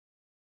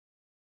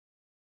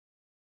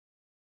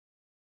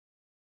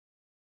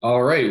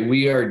All right,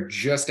 we are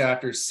just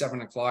after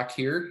 7 o'clock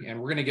here, and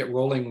we're going to get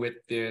rolling with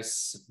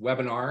this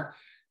webinar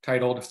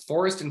titled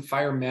Forest and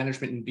Fire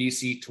Management in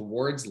BC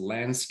Towards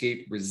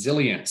Landscape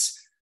Resilience.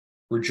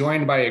 We're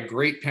joined by a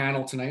great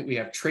panel tonight. We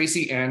have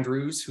Tracy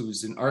Andrews,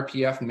 who's an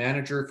RPF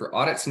manager for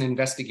audits and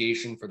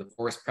investigation for the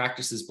Forest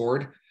Practices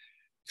Board.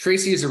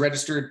 Tracy is a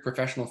registered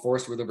professional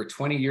forester with over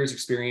 20 years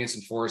experience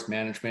in forest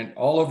management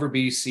all over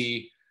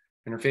BC,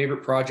 and her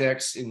favorite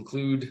projects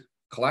include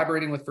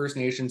collaborating with First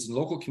Nations and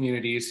local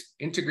communities,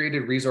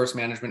 integrated resource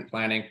management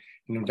planning,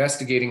 and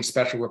investigating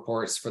special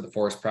reports for the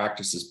Forest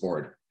Practices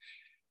Board.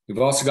 We've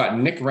also got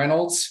Nick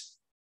Reynolds,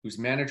 who's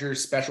manager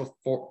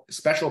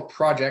special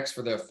projects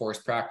for the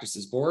Forest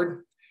Practices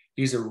Board.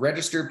 He's a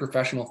registered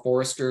professional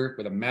forester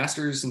with a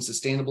master's in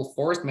sustainable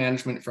forest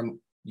management from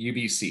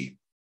UBC.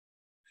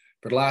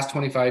 For the last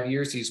 25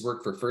 years, he's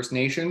worked for First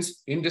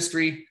Nations,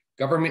 industry,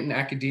 government and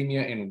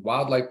academia in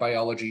wildlife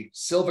biology,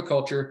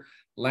 silviculture,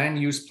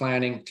 land use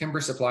planning, timber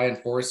supply, and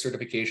forest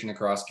certification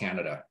across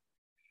Canada.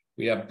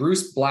 We have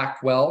Bruce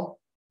Blackwell,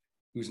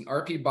 who's an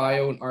RP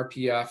Bio and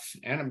RPF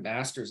and a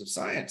Master's of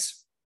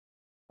Science.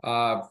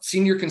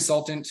 Senior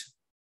consultant.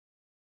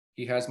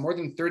 He has more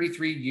than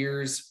 33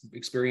 years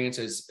experience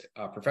as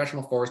a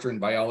professional forester and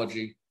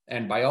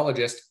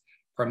biologist,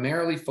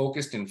 primarily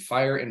focused in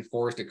fire and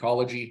forest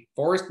ecology,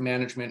 forest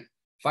management,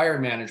 fire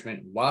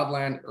management,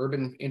 wildland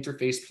urban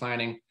interface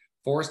planning,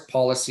 forest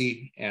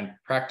policy, and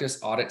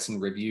practice audits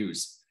and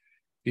reviews.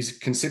 He's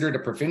considered a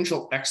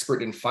provincial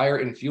expert in fire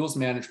and fuels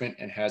management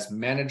and has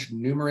managed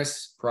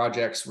numerous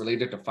projects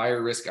related to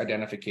fire risk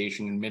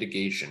identification and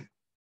mitigation.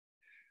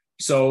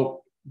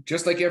 So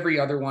just like every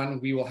other one,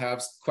 we will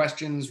have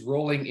questions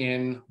rolling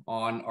in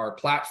on our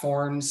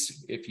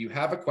platforms. If you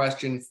have a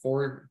question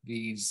for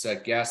these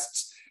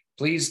guests,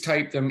 please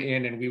type them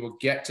in and we will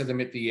get to them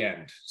at the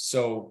end.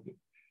 So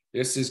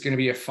this is going to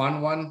be a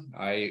fun one.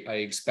 I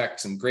expect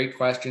some great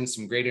questions,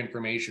 some great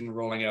information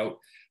rolling out.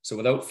 So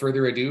without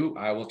further ado,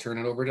 I will turn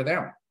it over to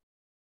them.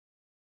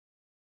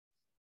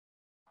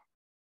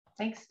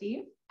 Thanks,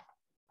 Steve.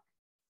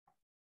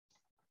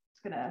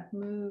 Just gonna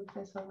move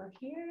this over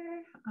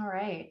here. All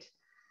right.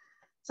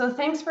 So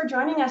thanks for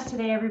joining us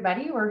today,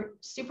 everybody. We're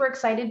super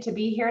excited to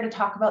be here to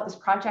talk about this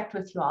project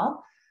with you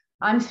all.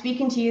 I'm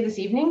speaking to you this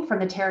evening from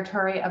the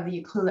territory of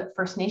the Ucluelet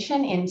First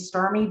Nation in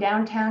stormy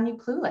downtown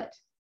Ucluelet.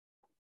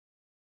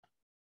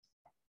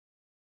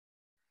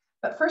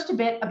 But first, a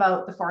bit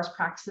about the Forest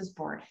Practices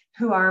Board.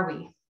 Who are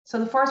we? So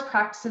the Forest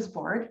Practices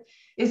Board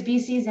is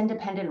BC's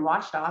independent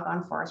watchdog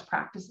on forest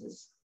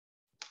practices.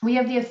 We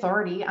have the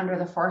authority under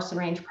the Forest and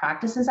Range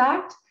Practices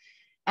Act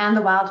and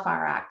the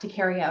Wildfire Act to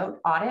carry out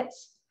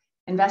audits,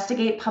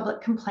 investigate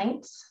public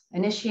complaints,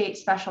 initiate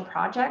special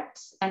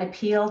projects, and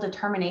appeal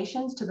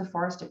determinations to the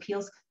Forest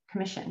Appeals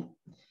Commission.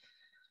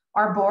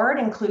 Our board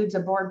includes a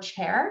board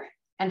chair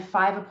and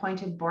 5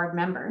 appointed board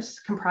members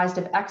comprised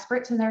of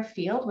experts in their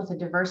field with a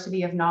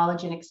diversity of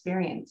knowledge and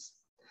experience.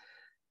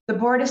 The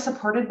board is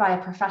supported by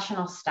a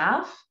professional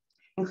staff,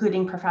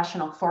 including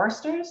professional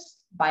foresters,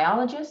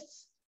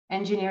 biologists,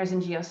 engineers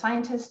and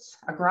geoscientists,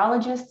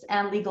 agrologists,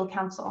 and legal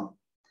counsel.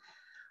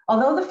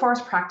 Although the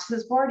Forest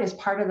Practices Board is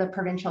part of the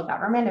provincial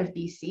government of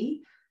BC,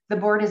 the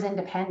board is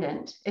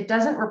independent. It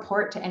doesn't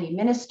report to any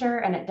minister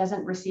and it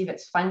doesn't receive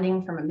its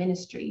funding from a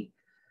ministry.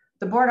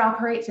 The board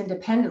operates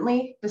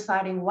independently,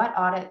 deciding what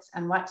audits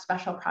and what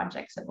special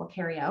projects it will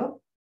carry out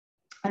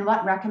and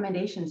what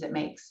recommendations it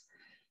makes.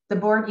 The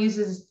board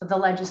uses the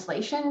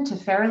legislation to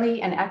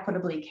fairly and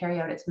equitably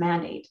carry out its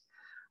mandate.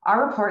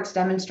 Our reports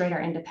demonstrate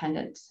our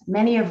independence,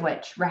 many of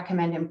which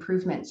recommend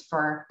improvements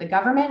for the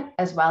government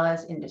as well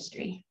as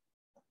industry.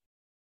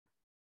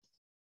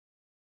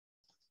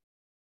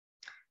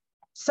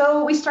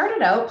 So we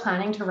started out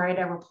planning to write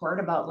a report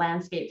about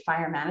landscape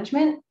fire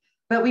management,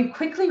 but we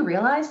quickly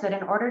realized that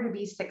in order to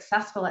be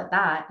successful at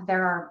that,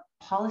 there are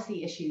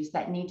policy issues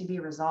that need to be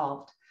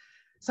resolved.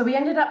 So we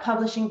ended up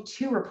publishing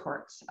 2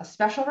 reports, a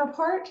special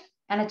report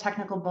and a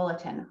technical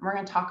bulletin. We're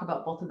going to talk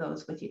about both of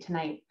those with you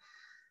tonight.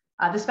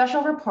 The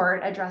special report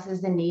addresses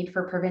the need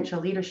for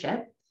provincial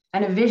leadership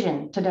and a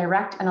vision to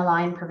direct and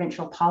align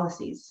provincial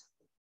policies.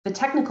 The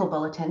technical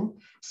bulletin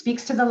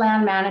speaks to the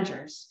land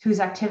managers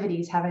whose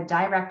activities have a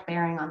direct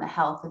bearing on the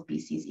health of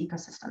BC's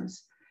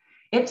ecosystems.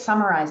 It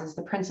summarizes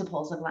the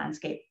principles of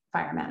landscape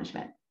fire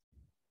management.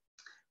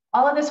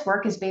 All of this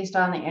work is based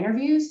on the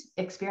interviews,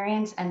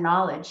 experience, and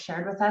knowledge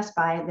shared with us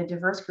by the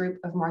diverse group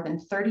of more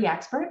than 30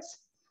 experts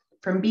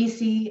from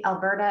BC,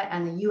 Alberta,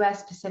 and the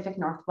US Pacific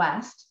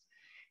Northwest,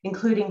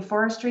 including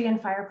forestry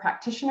and fire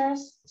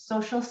practitioners,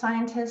 social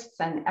scientists,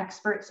 and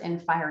experts in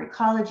fire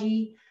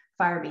ecology,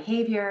 fire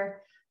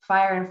behavior,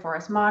 fire and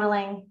forest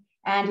modeling,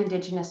 and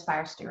Indigenous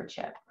fire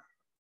stewardship.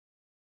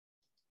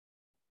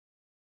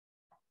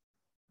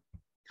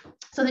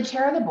 So the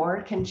chair of the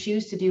board can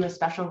choose to do a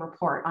special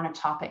report on a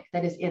topic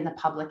that is in the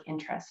public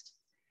interest.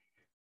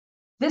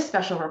 This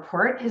special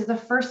report is the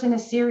first in a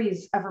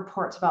series of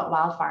reports about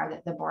wildfire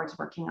that the board's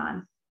working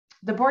on.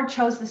 The board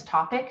chose this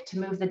topic to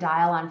move the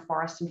dial on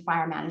forest and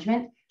fire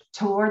management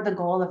toward the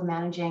goal of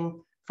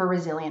managing for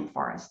resilient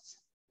forests.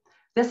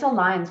 This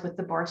aligns with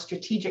the board's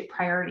strategic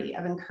priority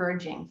of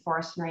encouraging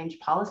forest and range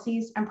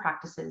policies and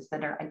practices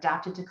that are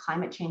adapted to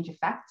climate change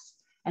effects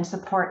and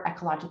support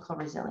ecological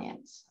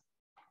resilience.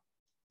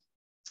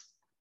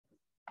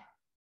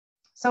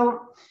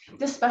 So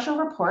this special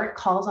report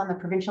calls on the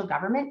provincial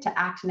government to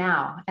act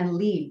now and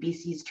lead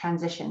BC's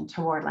transition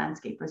toward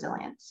landscape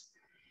resilience.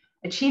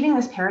 Achieving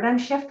this paradigm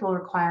shift will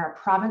require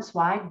a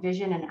province-wide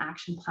vision and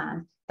action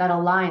plan that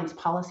aligns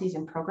policies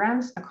and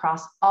programs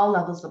across all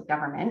levels of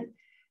government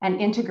and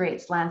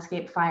integrates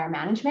landscape fire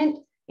management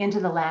into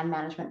the land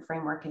management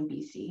framework in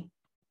BC.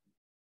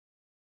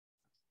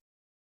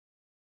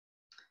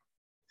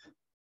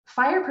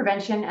 Fire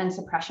prevention and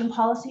suppression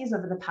policies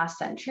over the past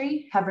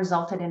century have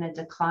resulted in a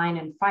decline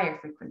in fire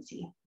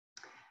frequency.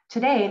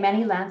 Today,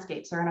 many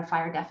landscapes are in a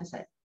fire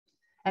deficit.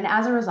 And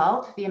as a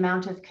result, the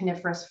amount of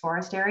coniferous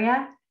forest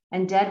area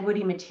and dead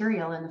woody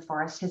material in the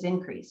forest has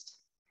increased.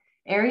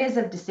 Areas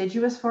of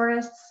deciduous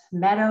forests,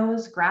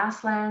 meadows,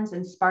 grasslands,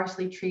 and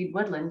sparsely treed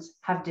woodlands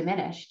have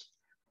diminished.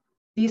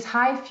 These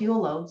high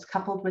fuel loads,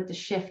 coupled with the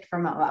shift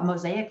from a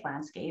mosaic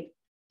landscape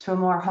to a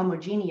more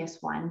homogeneous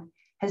one,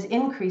 has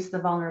increased the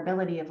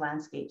vulnerability of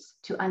landscapes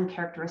to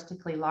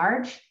uncharacteristically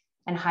large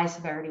and high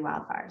severity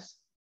wildfires.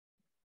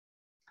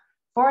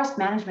 Forest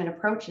management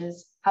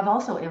approaches have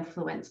also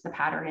influenced the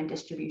pattern and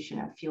distribution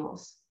of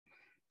fuels.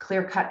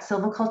 Clear-cut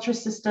silviculture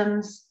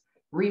systems,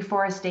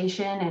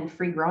 reforestation and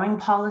free growing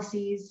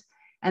policies,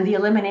 and the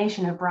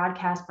elimination of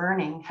broadcast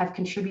burning have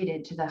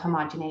contributed to the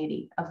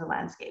homogeneity of the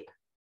landscape.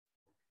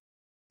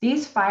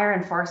 These fire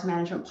and forest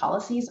management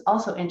policies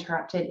also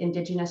interrupted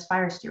Indigenous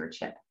fire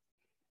stewardship.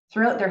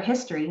 Throughout their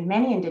history,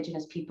 many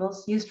Indigenous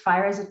peoples used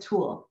fire as a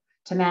tool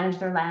to manage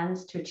their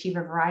lands to achieve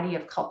a variety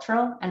of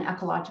cultural and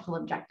ecological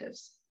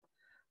objectives.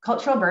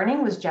 Cultural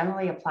burning was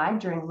generally applied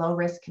during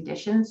low-risk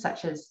conditions,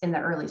 such as in the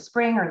early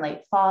spring or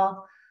late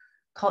fall.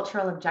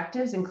 Cultural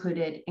objectives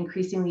included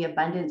increasing the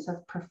abundance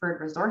of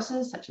preferred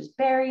resources, such as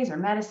berries or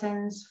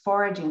medicines,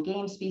 forage and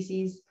game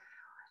species,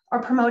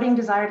 or promoting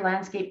desired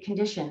landscape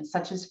conditions,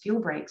 such as fuel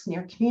breaks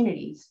near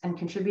communities, and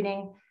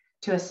contributing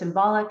to a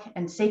symbolic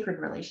and sacred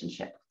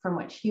relationship from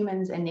which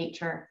humans and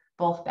nature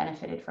both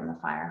benefited from the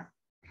fire.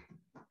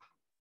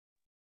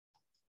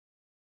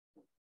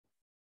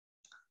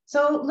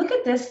 So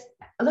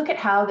look at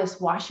how this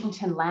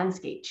Washington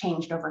landscape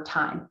changed over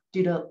time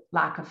due to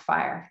lack of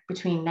fire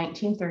between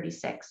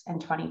 1936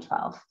 and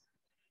 2012.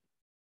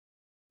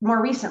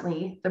 More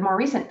recently, the more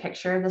recent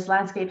picture, this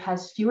landscape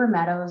has fewer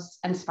meadows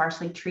and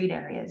sparsely treed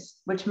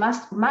areas, which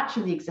much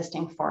of the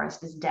existing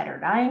forest is dead or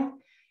dying,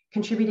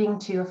 contributing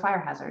to a fire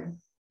hazard.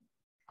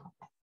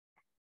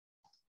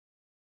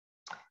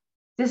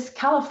 This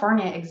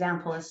California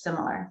example is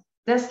similar.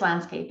 This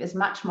landscape is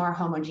much more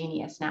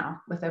homogeneous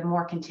now, with a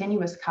more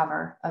continuous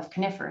cover of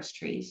coniferous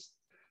trees.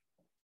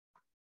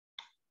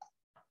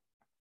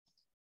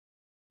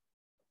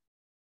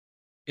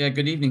 Yeah,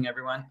 good evening,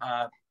 everyone.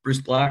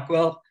 Bruce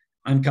Blackwell.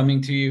 I'm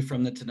coming to you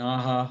from the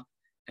Ktunaxa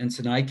and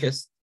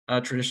Sinaiicus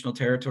traditional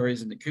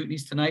territories in the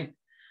Kootenays tonight.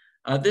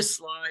 This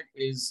slide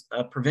is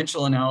a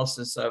provincial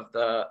analysis of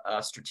the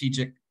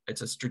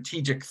it's a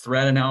strategic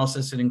threat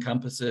analysis. It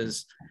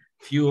encompasses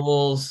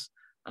fuels,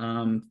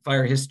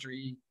 fire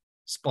history,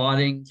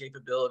 spotting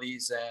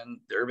capabilities, and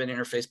the urban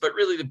interface. But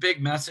really the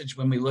big message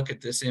when we look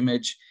at this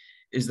image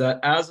is that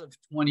as of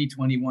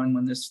 2021,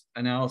 when this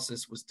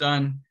analysis was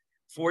done,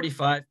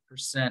 45%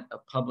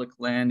 of public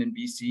land in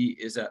BC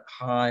is at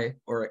high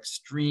or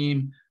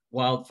extreme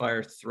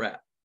wildfire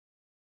threat.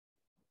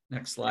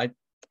 Next slide.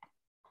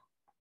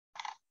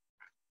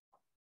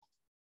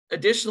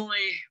 Additionally,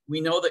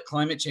 we know that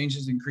climate change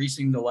is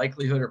increasing the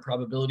likelihood or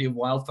probability of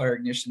wildfire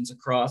ignitions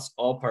across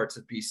all parts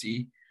of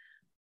BC.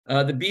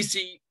 The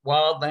BC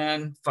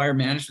Wildland Fire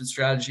Management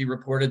Strategy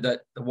reported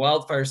that the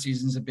wildfire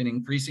seasons have been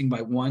increasing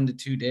by 1 to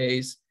 2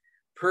 days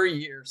per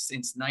year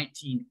since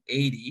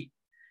 1980,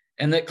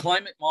 and that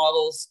climate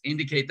models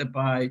indicate that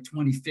by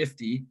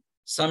 2050,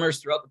 summers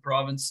throughout the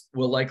province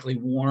will likely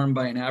warm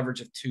by an average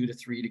of 2 to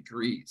 3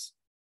 degrees.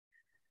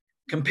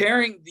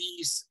 Comparing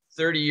these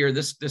 30-year,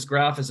 this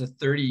graph is a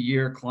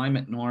 30-year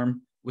climate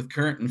norm with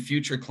current and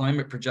future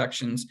climate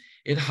projections.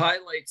 It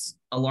highlights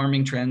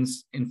alarming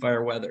trends in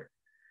fire weather.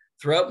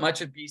 Throughout much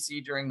of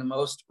BC during the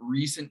most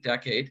recent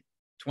decade,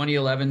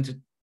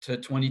 2011 to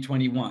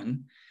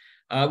 2021,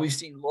 we've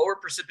seen lower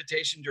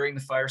precipitation during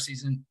the fire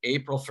season,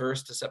 April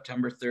 1st to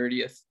September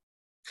 30th,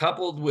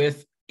 coupled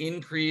with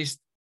increased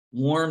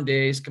warm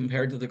days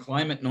compared to the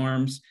climate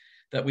norms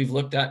that we've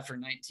looked at from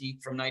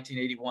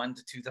 1981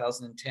 to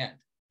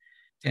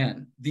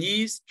 2010.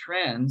 These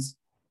trends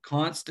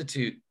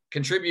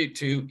contribute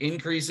to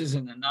increases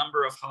in the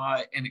number of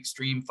high and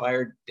extreme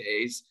fire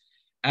days,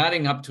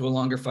 adding up to a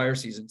longer fire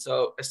season.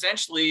 So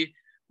essentially,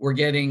 we're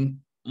getting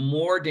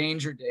more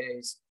danger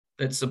days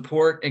that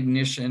support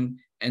ignition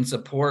and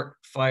support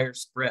fire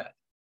spread.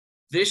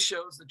 This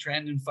shows the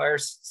trend in fire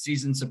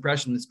season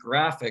suppression. This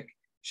graphic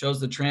shows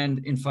the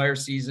trend in fire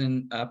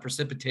season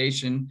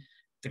precipitation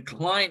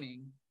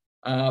declining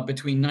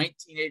between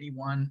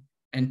 1981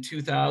 and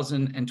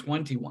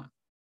 2021.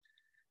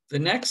 The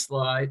next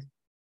slide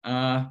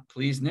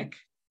Please, Nick.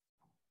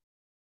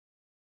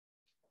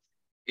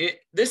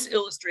 This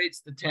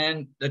illustrates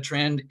the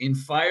trend in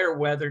fire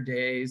weather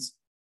days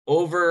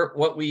over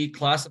what we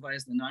classify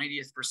as the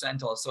 90th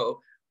percentile. So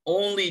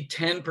only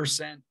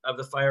 10% of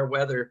the fire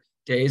weather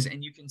days.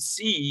 And you can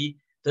see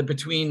that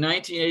between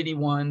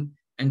 1981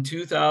 and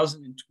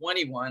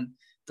 2021,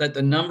 that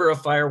the number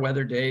of fire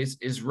weather days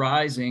is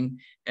rising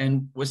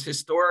and was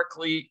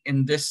historically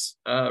in this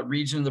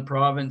region of the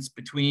province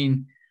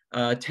between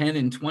 10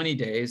 and 20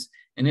 days.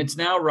 And it's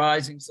now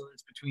rising, so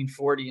it's between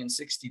 40 and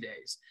 60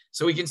 days.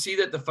 So we can see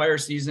that the fire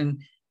season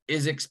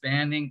is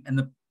expanding,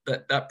 and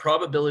that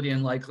probability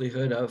and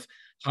likelihood of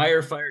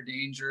higher fire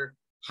danger,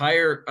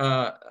 higher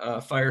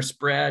fire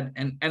spread,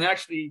 and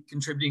actually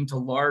contributing to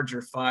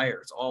larger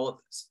fires, all of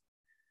this.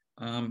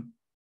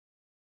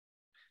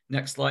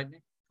 Next slide,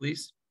 Nick,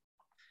 please.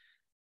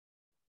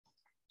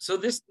 So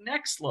this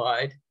next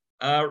slide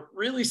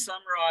really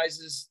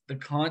summarizes the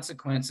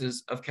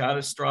consequences of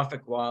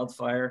catastrophic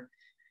wildfire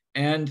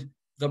and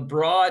the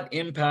broad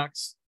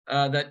impacts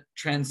that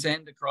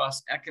transcend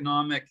across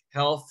economic,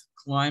 health,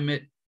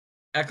 climate,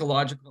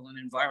 ecological, and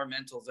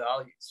environmental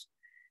values.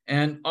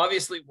 And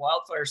obviously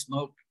wildfire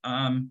smoke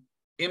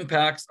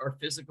impacts our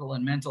physical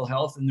and mental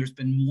health, and there's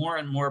been more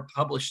and more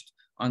published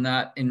on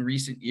that in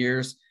recent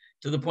years,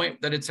 to the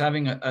point that it's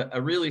having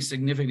a really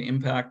significant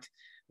impact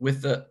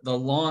with the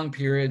long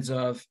periods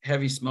of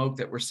heavy smoke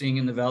that we're seeing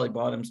in the valley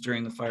bottoms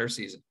during the fire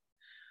season.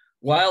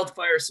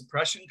 Wildfire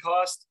suppression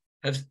costs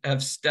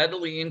have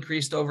steadily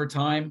increased over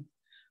time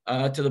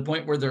to the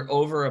point where they're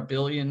over $1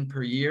 billion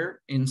per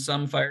year in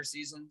some fire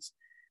seasons.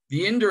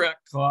 The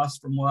indirect costs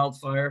from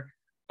wildfire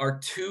are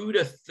 2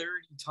 to 30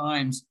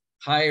 times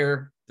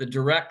higher the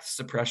direct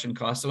suppression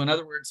costs. So in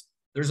other words,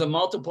 there's a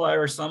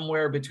multiplier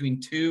somewhere between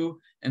 2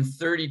 and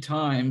 30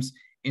 times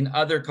in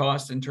other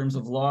costs in terms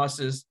of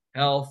losses,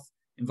 health,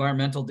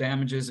 environmental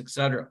damages,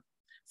 etc.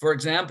 For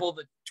example,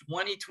 the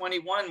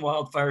 2021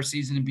 wildfire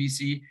season in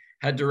BC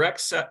had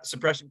direct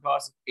suppression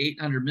costs of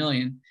 $800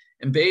 million.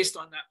 And based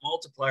on that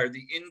multiplier,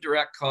 the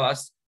indirect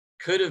costs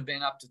could have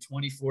been up to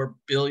 $24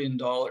 billion.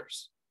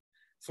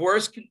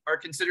 Forests are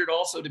considered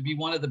also to be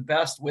one of the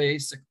best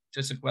ways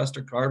to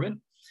sequester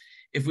carbon.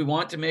 If we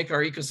want to make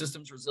our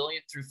ecosystems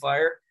resilient through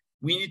fire,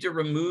 we need to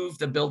remove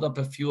the buildup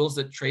of fuels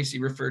that Tracy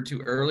referred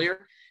to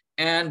earlier,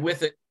 and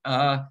with it,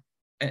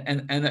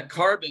 and that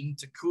carbon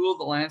to cool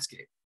the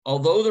landscape.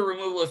 Although the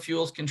removal of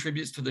fuels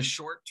contributes to the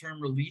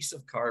short-term release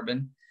of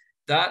carbon,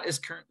 that is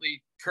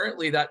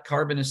currently that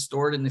carbon is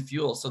stored in the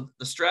fuel. So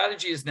the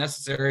strategy is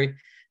necessary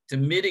to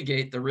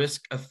mitigate the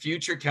risk of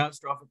future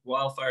catastrophic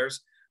wildfires,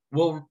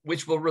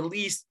 which will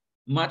release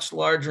much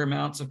larger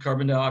amounts of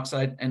carbon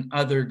dioxide and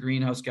other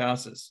greenhouse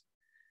gases.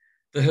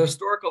 The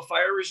historical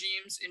fire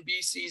regimes in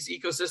BC's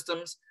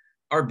ecosystems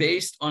are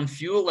based on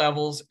fuel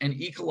levels and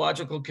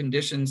ecological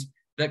conditions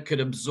that could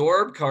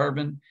absorb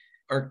carbon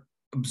or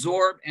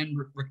absorb and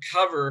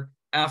recover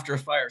after a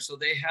fire. So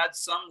they had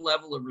some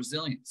level of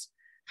resilience.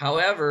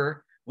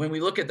 However, when we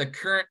look at the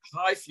current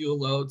high fuel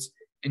loads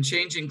and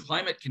changing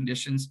climate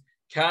conditions,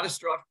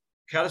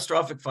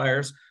 catastrophic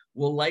fires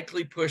will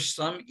likely push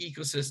some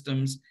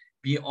ecosystems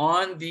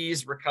beyond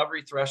these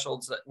recovery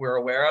thresholds that we're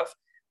aware of,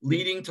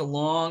 leading to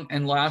long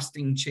and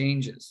lasting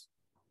changes.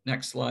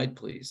 Next slide,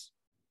 please.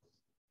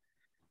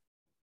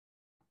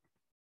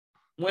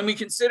 When we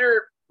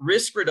consider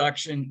risk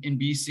reduction in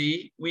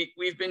BC,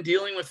 we've been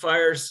dealing with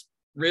fires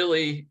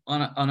really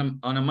on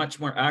a much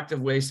more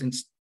active way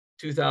since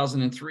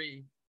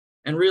 2003.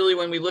 And really,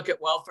 when we look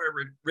at wildfire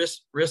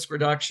risk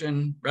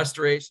reduction,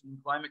 restoration,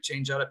 climate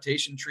change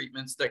adaptation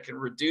treatments that can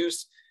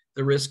reduce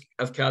the risk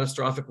of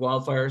catastrophic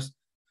wildfires,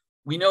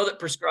 we know that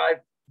prescribed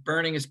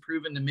burning is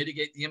proven to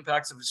mitigate the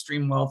impacts of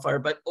extreme wildfire,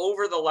 but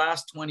over the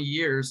last 20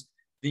 years,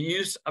 the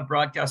use of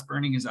broadcast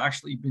burning has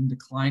actually been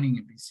declining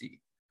in BC.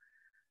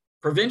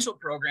 Provincial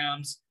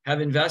programs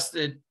have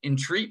invested in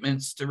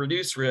treatments to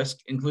reduce risk,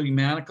 including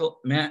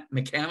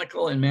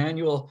mechanical and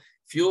manual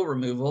fuel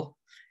removal.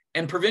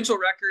 And provincial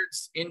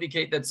records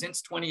indicate that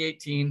since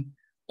 2018,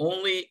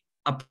 only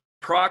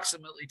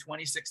approximately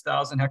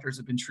 26,000 hectares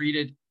have been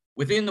treated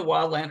within the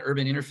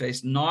wildland-urban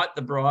interface, not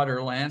the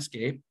broader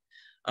landscape,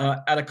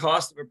 at a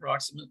cost of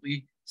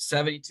approximately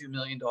 $72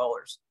 million.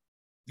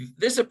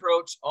 This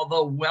approach,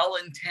 although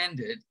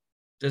well-intended,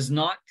 does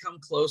not come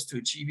close to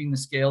achieving the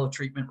scale of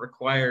treatment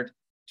required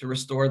to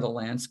restore the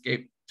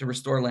landscape,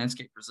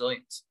 landscape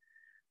resilience.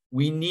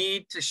 We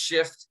need to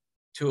shift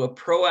to a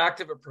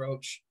proactive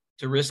approach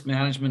to risk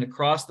management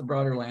across the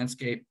broader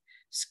landscape.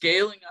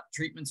 Scaling up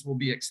treatments will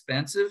be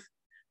expensive,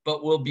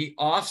 but will be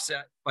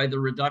offset by the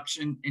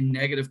reduction in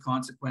negative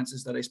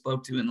consequences that I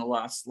spoke to in the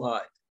last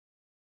slide.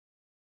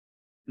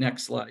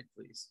 Next slide,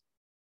 please.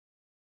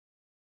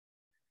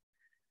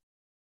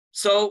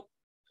 So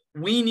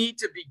we need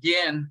to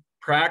begin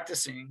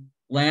practicing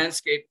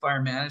landscape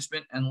fire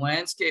management, and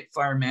landscape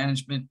fire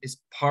management is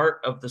part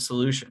of the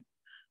solution.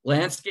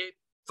 Landscape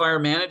fire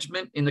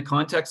management, in the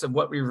context of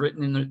what we've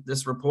written in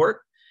this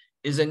report,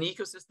 is an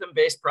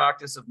ecosystem-based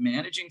practice of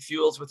managing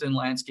fuels within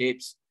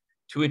landscapes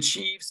to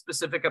achieve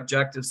specific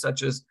objectives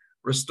such as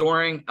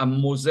restoring a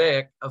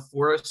mosaic of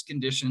forest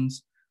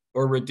conditions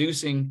or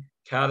reducing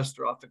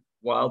catastrophic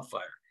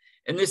wildfire.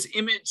 And this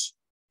image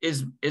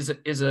is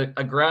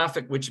a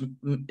graphic which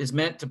is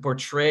meant to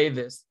portray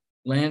this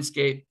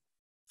landscape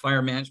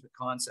fire management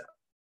concept.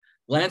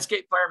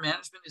 Landscape fire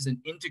management is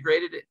an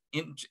integrated,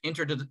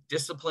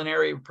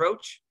 interdisciplinary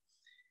approach.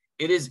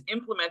 It is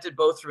implemented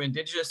both through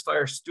Indigenous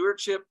fire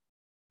stewardship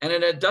and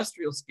at an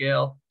industrial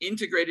scale,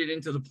 integrated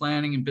into the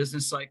planning and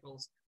business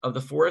cycles of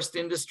the forest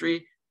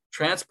industry,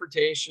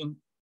 transportation,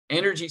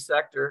 energy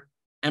sector,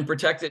 and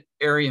protected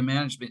area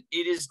management.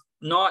 It is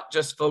not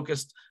just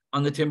focused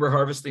on the timber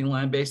harvesting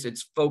land base,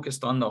 it's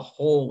focused on the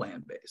whole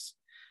land base.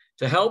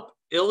 To help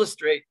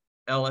illustrate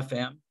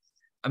LFM,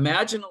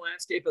 imagine a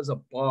landscape as a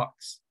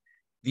box.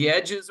 The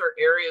edges are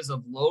areas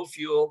of low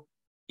fuel,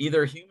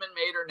 either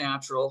human-made or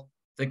natural,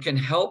 that can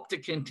help to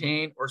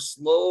contain or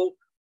slow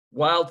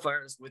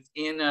wildfires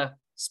within a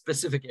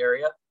specific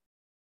area.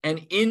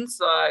 And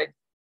inside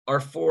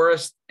are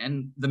forests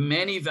and the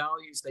many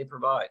values they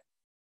provide.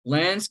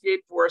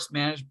 Landscape forest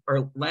management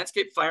or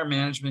landscape fire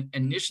management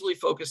initially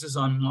focuses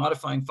on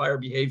modifying fire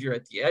behavior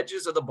at the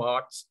edges of the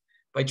box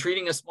by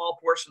treating a small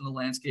portion of the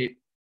landscape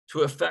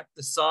to affect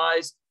the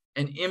size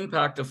and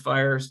impact of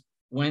fires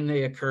when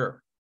they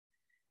occur.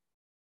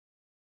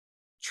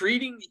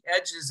 Treating the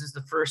edges is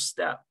the first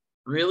step.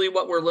 Really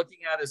what we're looking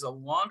at is a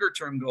longer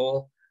term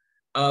goal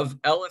of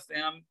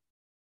LFM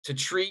to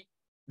treat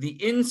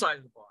the inside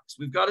of the box.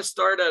 We've got to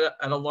start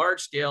at a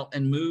large scale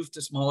and move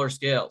to smaller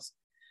scales.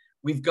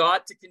 We've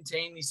got to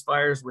contain these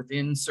fires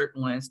within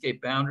certain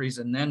landscape boundaries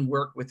and then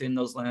work within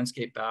those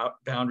landscape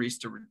boundaries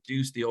to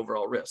reduce the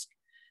overall risk.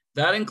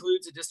 That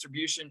includes a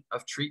distribution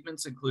of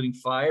treatments, including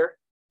fire,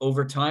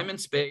 over time and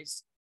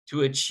space,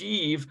 to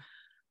achieve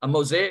a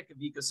mosaic of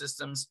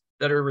ecosystems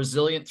that are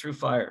resilient through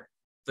fire.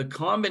 The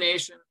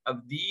combination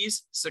of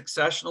these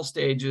successional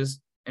stages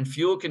and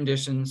fuel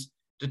conditions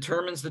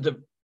determines the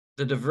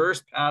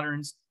diverse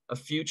patterns of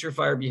future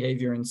fire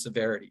behavior and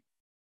severity.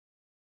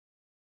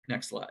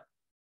 Next slide.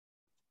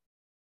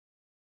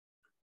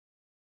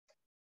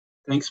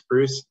 Thanks,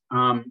 Bruce.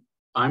 I'm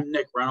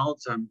Nick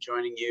Reynolds. I'm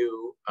joining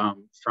you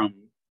from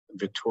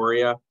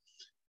Victoria,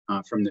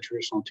 from the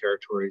traditional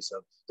territories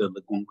of the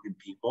Algonquin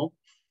people.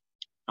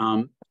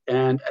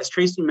 And as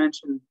Tracy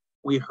mentioned,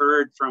 we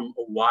heard from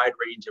a wide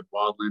range of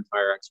wildland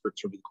fire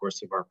experts over the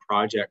course of our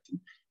project. And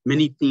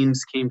many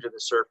themes came to the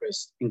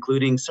surface,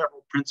 including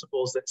several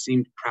principles that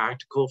seemed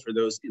practical for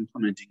those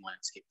implementing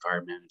landscape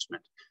fire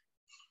management.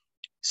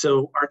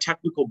 So our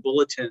technical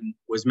bulletin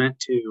was meant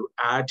to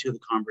add to the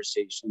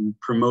conversation,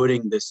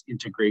 promoting this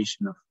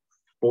integration of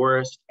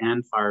forest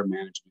and fire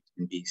management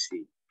in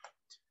BC.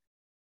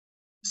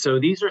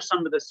 So these are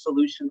some of the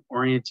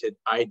solution-oriented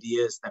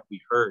ideas that we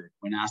heard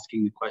when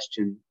asking the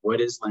question, what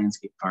is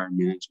landscape fire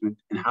management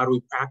and how do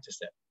we practice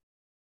it?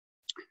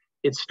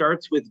 It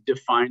starts with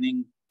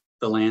defining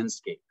the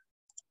landscape.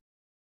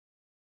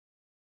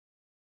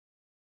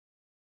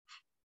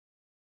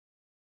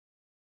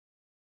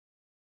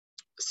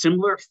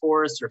 Similar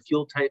forests or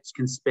fuel types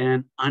can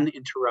span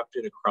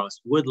uninterrupted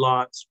across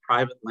woodlots,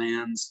 private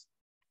lands,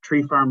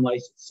 tree farm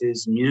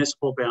licenses,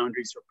 municipal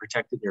boundaries, or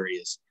protected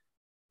areas.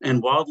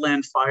 And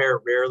wildland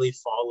fire rarely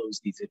follows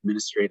these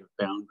administrative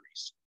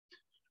boundaries.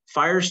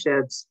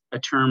 Firesheds, a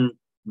term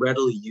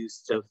readily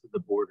used south of the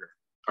border,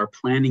 are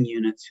planning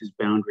units whose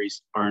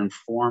boundaries are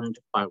informed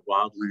by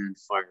wildland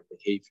fire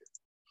behavior.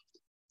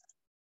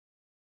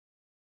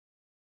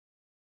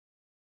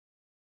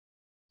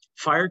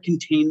 Fire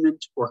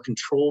containment or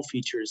control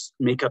features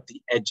make up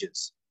the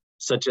edges,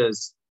 such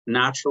as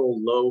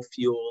natural low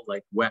fuel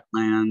like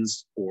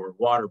wetlands or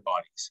water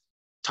bodies,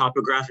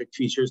 topographic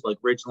features like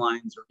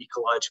ridgelines or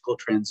ecological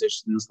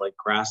transitions like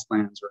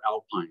grasslands or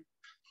alpine.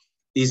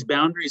 These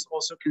boundaries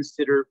also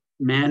consider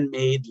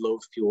man-made low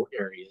fuel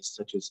areas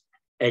such as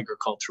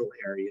agricultural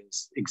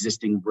areas,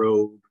 existing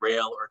road,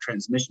 rail, or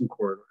transmission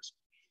corridors.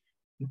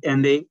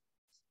 And they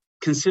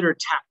consider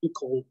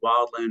tactical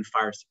wildland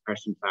fire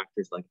suppression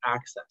factors like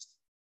access.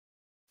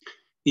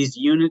 These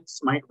units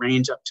might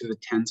range up to the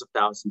tens of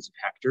thousands of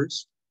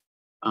hectares.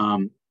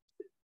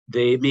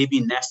 They may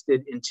be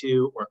nested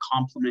into or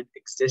complement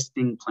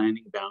existing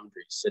planning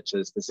boundaries, such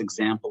as this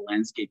example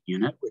landscape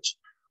unit, which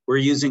we're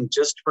using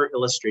just for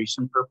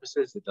illustration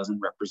purposes. It doesn't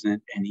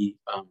represent any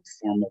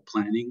formal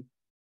planning.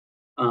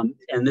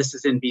 And this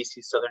is in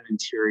BC Southern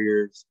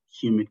Interior's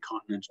humid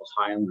continental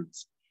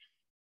highlands.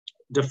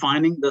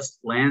 Defining this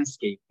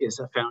landscape is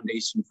a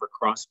foundation for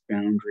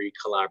cross-boundary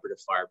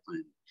collaborative fire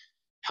planning,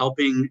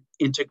 helping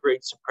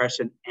integrate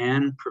suppression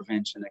and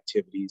prevention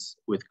activities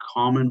with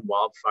common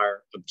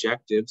wildfire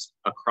objectives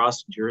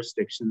across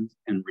jurisdictions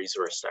and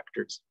resource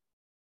sectors.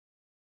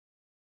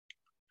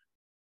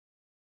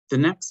 The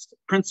next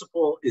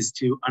principle is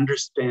to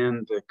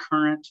understand the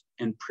current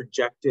and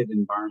projected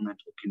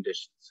environmental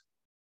conditions.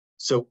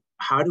 So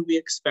how do we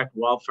expect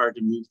wildfire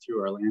to move through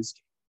our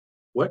landscape?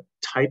 What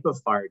type of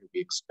fire do we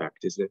expect?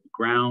 Is it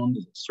ground,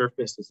 is it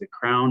surface, is it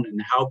crown?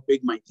 And how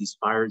big might these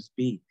fires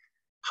be?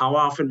 How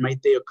often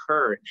might they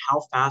occur, and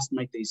how fast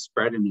might they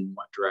spread and in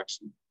what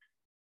direction?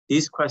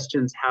 These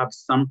questions have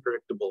some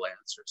predictable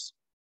answers.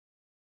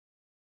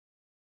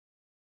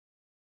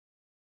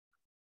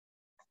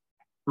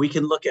 We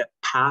can look at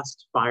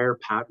past fire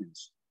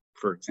patterns,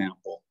 for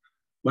example.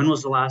 When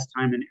was the last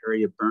time an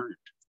area burned?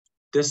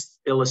 This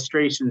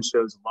illustration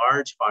shows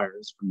large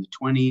fires from the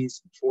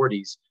 20s and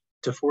 40s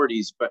to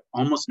 40s, but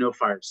almost no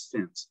fires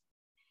since.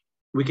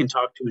 We can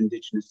talk to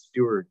Indigenous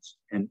stewards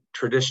and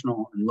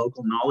traditional and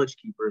local knowledge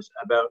keepers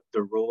about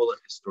the role of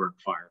historic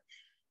fire.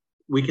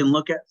 We can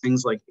look at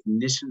things like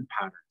ignition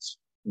patterns.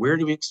 Where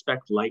do we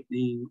expect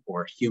lightning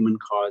or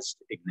human-caused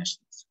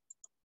ignitions?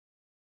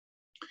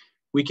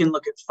 We can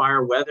look at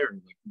fire weather,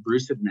 like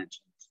Bruce had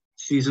mentioned,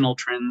 seasonal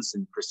trends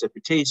in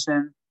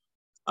precipitation,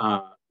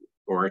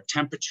 or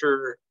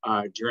temperature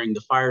during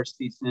the fire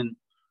season,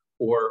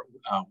 or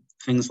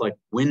things like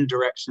wind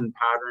direction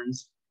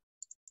patterns.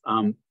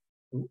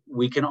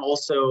 We can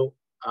also,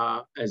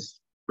 as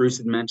Bruce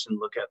had mentioned,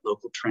 look at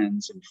local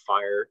trends in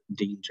fire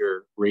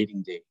danger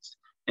rating days.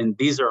 And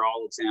these are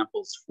all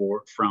examples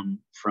from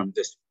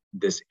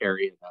this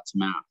area that's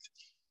mapped.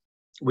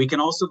 We can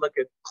also look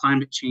at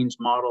climate change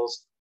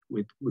models,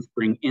 which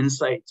bring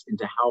insights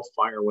into how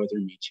fire weather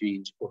may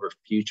change over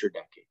future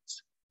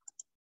decades.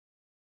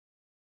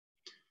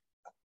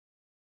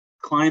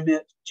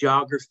 Climate,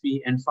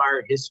 geography, and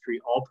fire history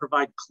all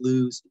provide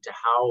clues into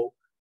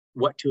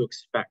what to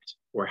expect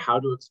or how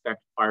to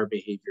expect fire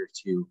behavior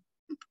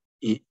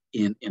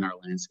in our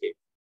landscape.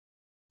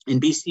 In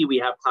BC, we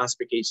have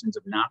classifications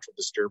of natural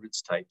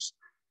disturbance types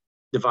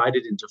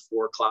divided into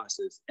 4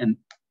 classes. And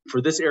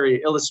for this area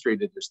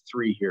illustrated, there's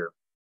 3 here.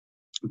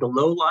 The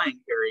low-lying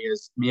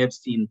areas may have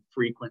seen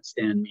frequent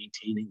stand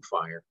maintaining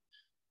fire,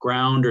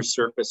 ground or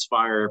surface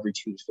fire every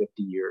 2 to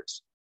 50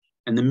 years.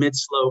 And the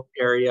mid-slope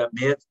area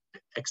may have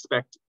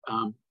expect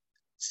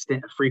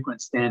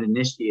frequent stand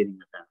initiating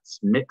events,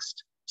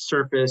 mixed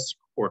surface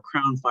or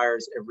crown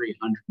fires every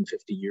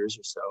 150 years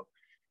or so.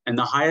 And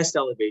the highest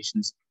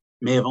elevations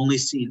may have only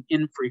seen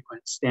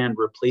infrequent stand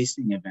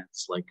replacing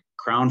events like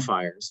crown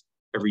fires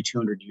every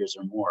 200 years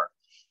or more.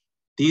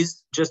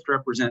 These just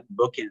represent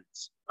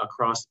bookends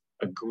across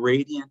a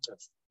gradient of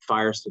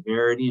fire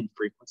severity and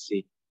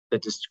frequency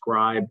that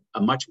describe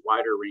a much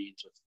wider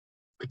range of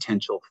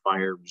potential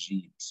fire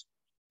regimes.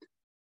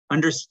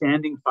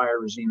 Understanding fire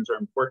regimes are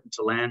important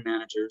to land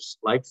managers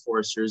like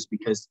foresters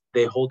because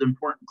they hold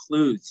important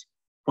clues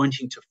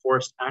pointing to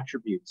forest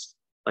attributes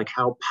like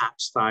how patch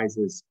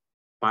sizes,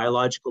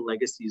 biological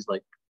legacies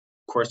like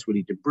coarse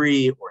woody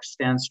debris or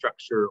stand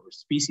structure or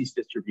species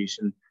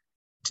distribution,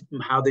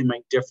 how they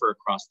might differ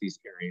across these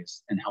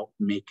areas and help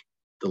make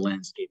the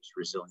landscapes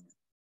resilient.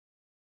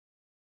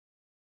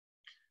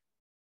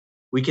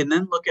 We can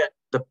then look at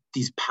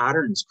these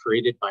patterns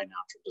created by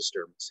natural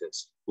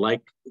disturbances,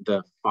 like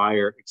the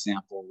fire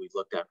example we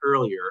looked at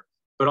earlier,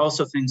 but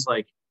also things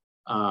like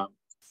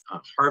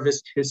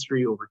harvest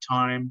history over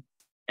time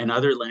and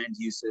other land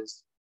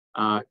uses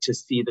to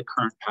see the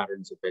current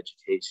patterns of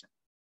vegetation.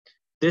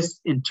 This,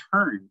 in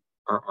turn,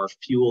 are our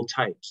fuel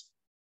types.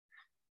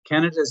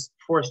 Canada's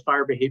forest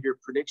fire behavior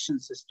prediction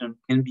system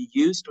can be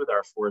used with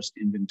our forest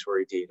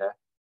inventory data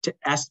to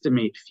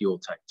estimate fuel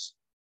types.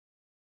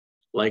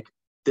 Like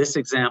this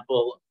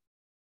example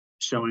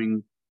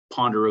showing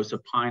ponderosa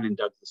pine and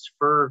Douglas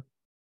fir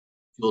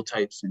fuel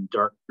types in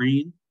dark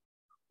green,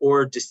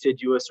 or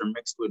deciduous or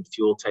mixed wood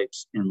fuel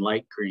types in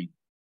light green.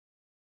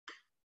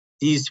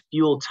 These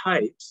fuel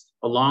types,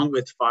 along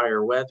with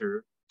fire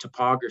weather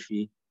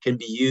topography, can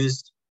be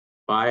used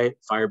by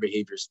fire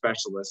behavior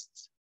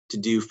specialists to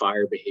do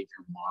fire behavior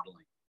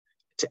modeling,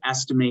 to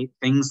estimate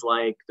things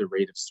like the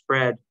rate of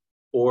spread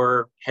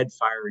or head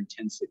fire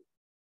intensity.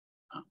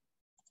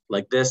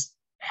 Like this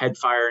head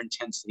fire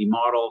intensity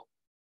model,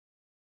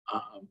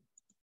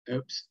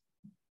 oops,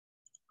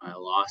 I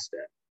lost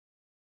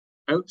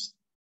it. Oops,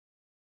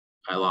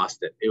 I lost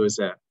it. It was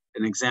an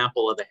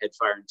example of a head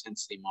fire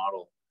intensity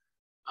model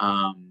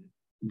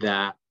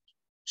that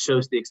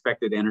shows the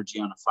expected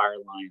energy on a fire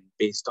line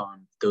based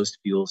on those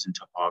fuels and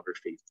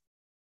topography.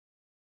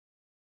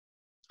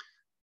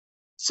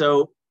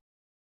 So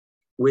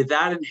with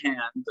that in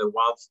hand,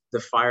 the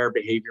fire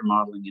behavior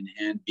modeling in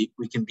hand,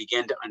 we can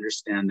begin to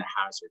understand the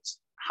hazards,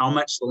 how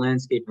much the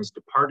landscape has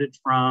departed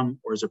from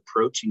or is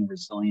approaching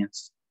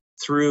resilience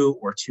through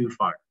or to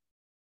fire.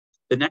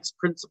 The next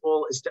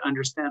principle is to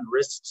understand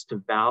risks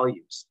to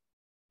values.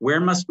 Where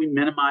must we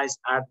minimize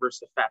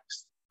adverse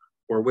effects?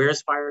 Or where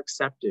is fire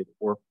accepted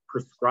or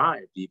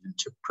prescribed even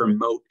to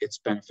promote its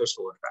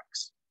beneficial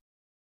effects?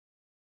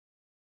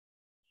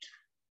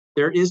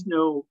 There is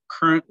no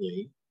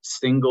currently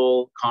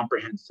single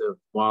comprehensive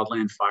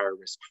wildland fire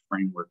risk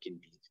framework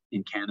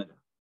in Canada.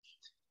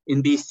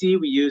 In BC,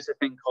 we use a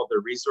thing called the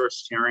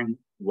Resource Sharing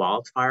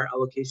Wildfire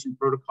Allocation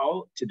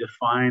Protocol to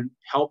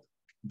help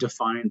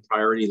define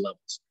priority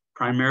levels,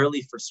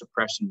 primarily for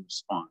suppression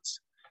response.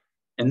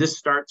 And this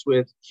starts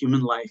with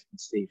human life and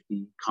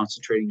safety,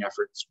 concentrating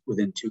efforts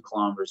within 2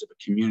 kilometers of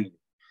a community,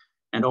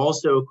 and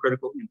also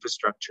critical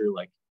infrastructure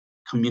like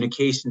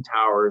communication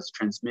towers,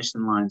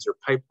 transmission lines, or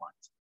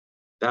pipelines.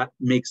 That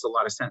makes a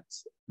lot of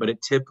sense, but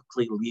it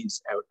typically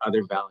leaves out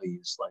other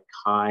values like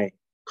high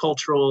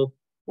cultural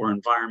or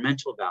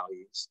environmental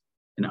values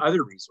and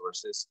other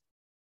resources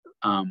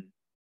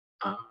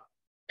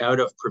out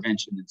of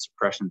prevention and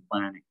suppression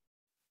planning.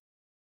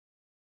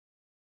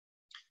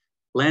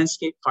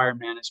 Landscape fire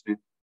management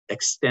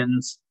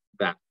extends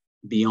that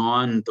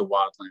beyond the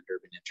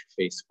wildland-urban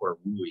interface, or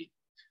WUI,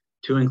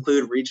 to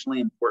include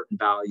regionally important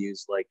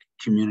values like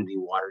community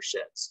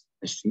watersheds,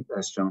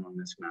 as shown on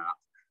this map,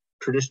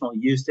 traditional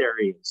use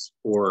areas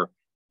or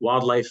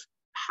wildlife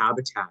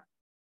habitat,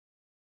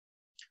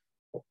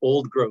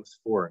 old growth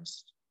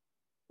forest,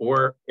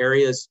 or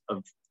areas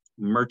of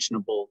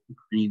merchantable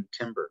green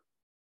timber.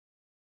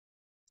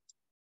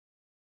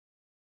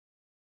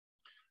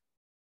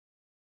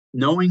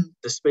 Knowing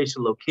the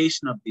spatial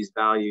location of these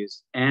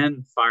values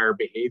and fire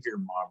behavior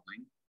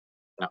modeling,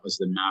 that was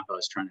the map I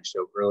was trying to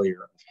show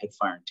earlier of head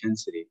fire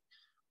intensity,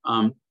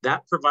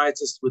 that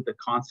provides us with the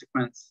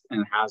consequence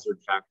and hazard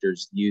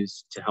factors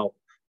used to help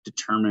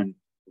determine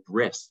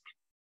risk.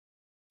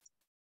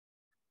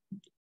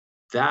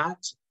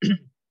 That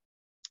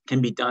can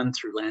be done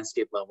through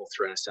landscape level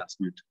threat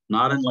assessment,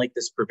 not unlike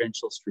this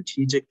Provincial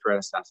Strategic Threat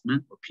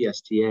Assessment, or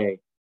PSTA,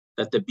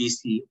 that the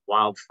BC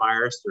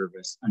Wildfire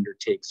Service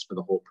undertakes for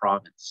the whole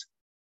province.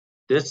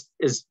 This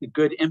is a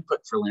good input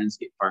for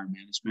landscape fire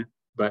management,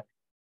 but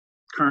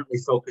currently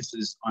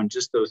focuses on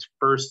just those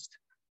first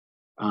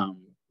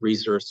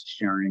resource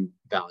sharing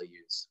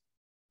values,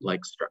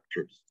 like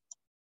structures.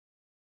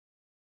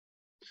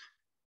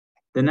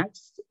 The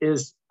next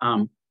is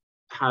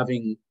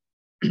having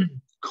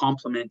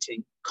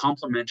complementary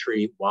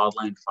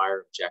wildland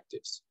fire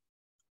objectives.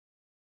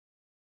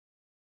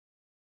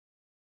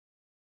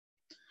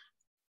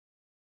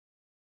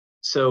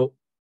 So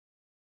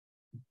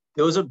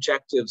those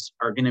objectives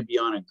are going to be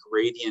on a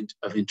gradient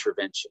of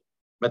intervention,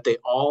 but they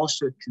all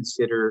should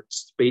consider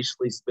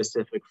spatially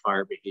specific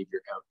fire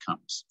behavior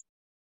outcomes.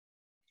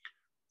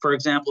 For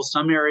example,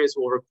 some areas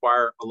will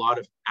require a lot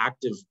of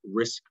active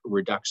risk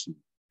reduction,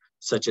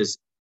 such as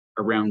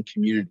around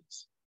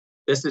communities.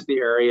 This is the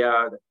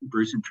area that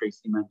Bruce and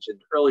Tracy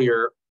mentioned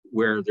earlier,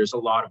 where there's a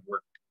lot of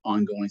work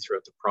ongoing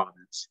throughout the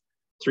province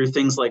through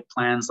things like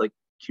plans like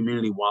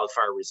community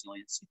wildfire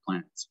resiliency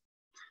plans.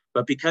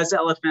 But because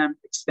LFM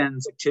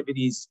extends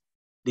activities,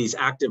 these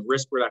active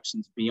risk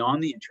reductions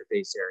beyond the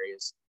interface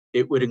areas,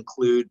 it would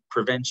include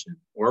prevention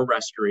or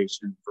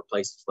restoration for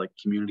places like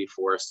community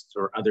forests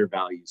or other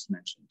values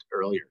mentioned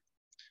earlier.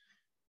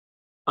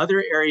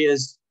 Other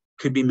areas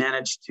could be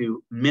managed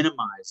to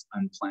minimize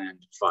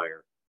unplanned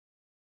fire,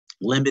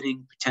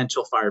 limiting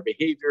potential fire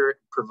behavior,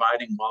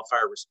 providing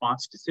wildfire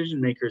response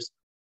decision makers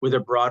with a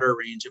broader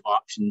range of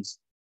options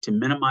to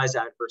minimize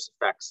adverse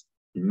effects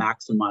and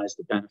maximize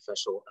the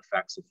beneficial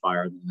effects of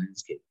fire in the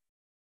landscape.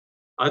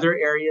 Other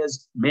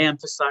areas may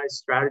emphasize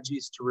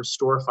strategies to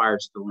restore fire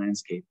to the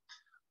landscape,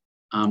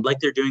 like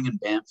they're doing in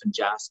Banff and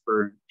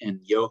Jasper and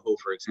Yoho,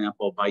 for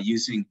example, by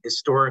using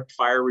historic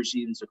fire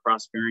regimes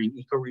across varying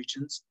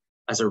ecoregions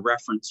as a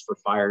reference for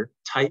fire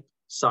type,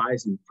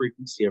 size, and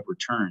frequency of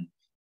return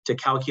to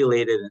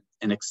calculate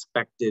an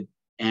expected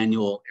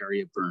annual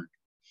area burned.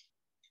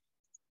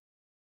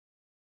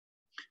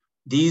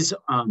 This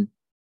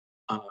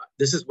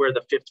is where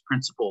the fifth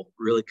principle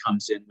really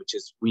comes in, which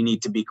is we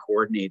need to be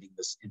coordinating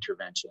this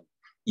intervention,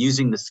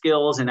 using the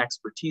skills and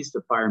expertise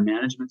of fire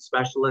management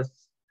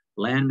specialists,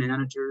 land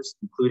managers,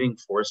 including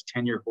forest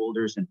tenure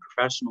holders and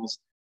professionals,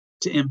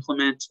 to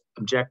implement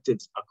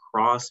objectives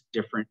across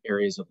different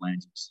areas of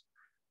land use.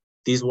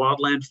 These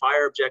wildland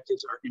fire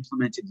objectives are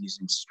implemented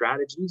using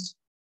strategies.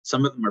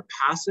 Some of them are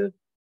passive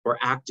or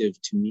active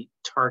to meet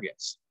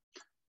targets.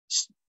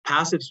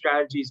 Passive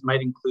strategies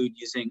might include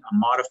using a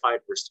modified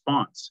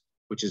response,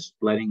 which is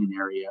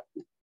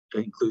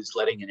includes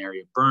letting an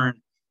area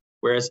burn,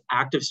 whereas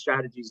active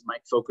strategies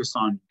might focus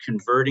on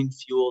converting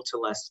fuel to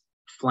less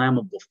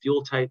flammable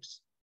fuel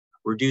types,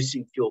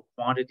 reducing fuel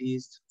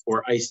quantities,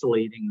 or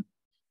isolating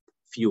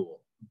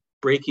fuel,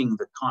 breaking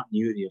the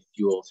continuity of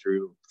fuel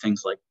through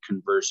things like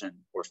conversion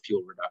or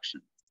fuel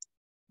reduction.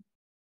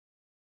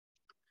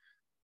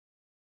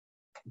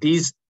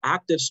 These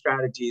active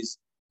strategies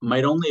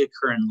might only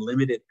occur in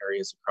limited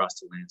areas across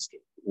the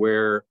landscape,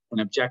 where an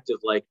objective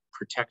like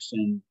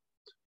protection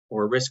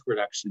or risk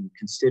reduction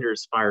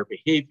considers fire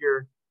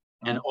behavior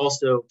and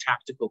also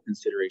tactical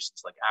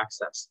considerations like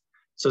access.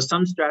 So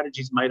some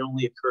strategies might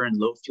only occur in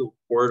low fuel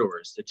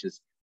corridors, such as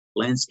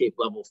landscape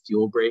level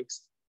fuel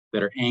breaks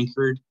that are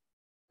anchored,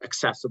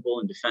 accessible,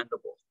 and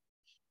defendable.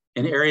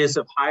 In areas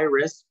of high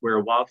risk where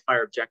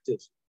wildfire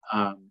objectives,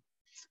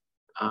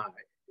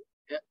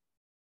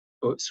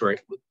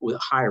 with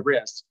high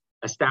risk,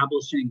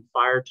 establishing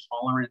fire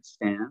tolerant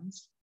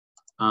stands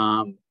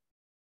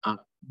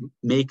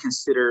may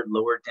consider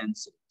lower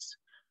densities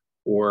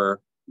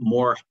or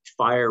more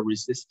fire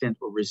resistant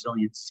or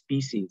resilient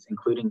species,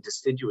 including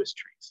deciduous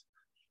trees.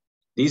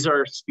 These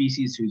are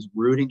species whose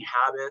rooting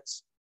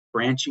habits,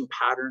 branching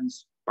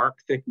patterns, bark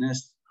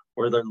thickness,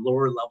 or the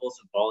lower levels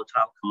of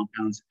volatile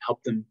compounds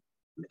help them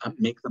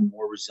make them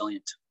more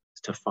resilient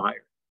to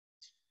fire.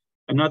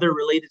 Another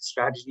related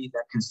strategy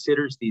that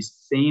considers these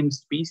same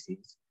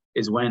species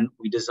is when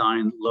we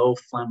design low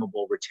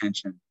flammable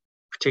retention,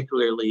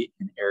 particularly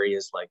in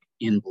areas like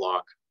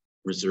in-block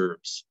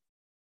reserves.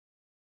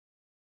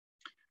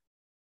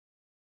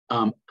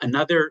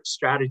 Another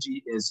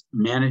strategy is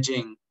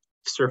managing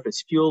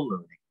surface fuel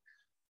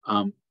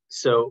loading.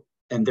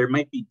 And there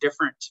might be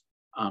different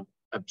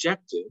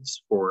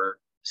objectives for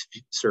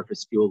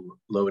surface fuel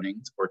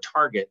loadings or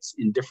targets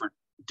in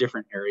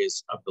different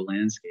areas of the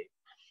landscape.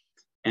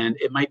 And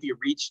it might be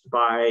reached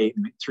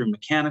through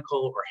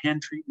mechanical or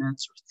hand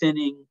treatments or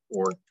thinning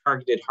or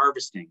targeted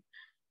harvesting.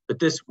 But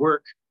this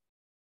work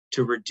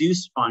to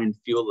reduce fine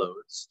fuel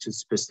loads to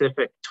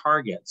specific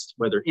targets,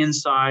 whether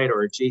inside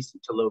or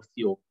adjacent to low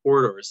fuel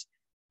corridors,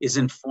 is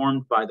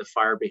informed by the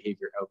fire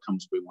behavior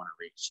outcomes we want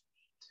to reach.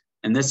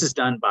 And this is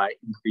done by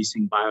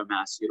increasing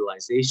biomass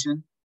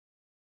utilization,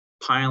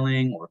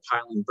 piling or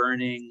piling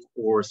burning,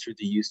 or through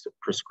the use of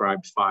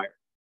prescribed fire.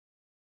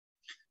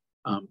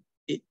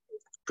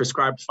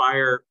 Prescribed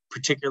fire,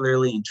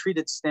 particularly in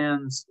treated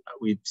stands,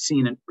 we've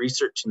seen in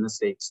research in the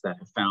States that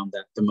have found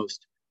that the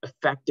most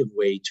effective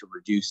way to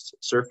reduce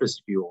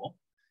surface fuel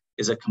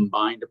is a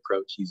combined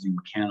approach using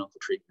mechanical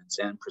treatments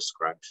and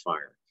prescribed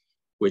fire,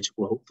 which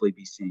we'll hopefully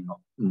be seeing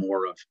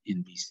more of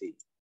in BC.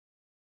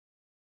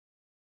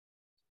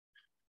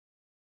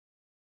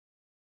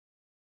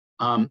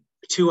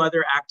 Two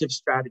other active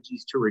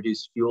strategies to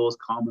reduce fuels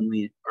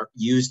commonly are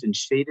used in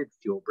shaded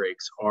fuel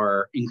breaks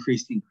are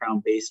increasing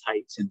crown base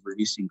heights and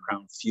reducing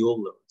crown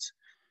fuel loads.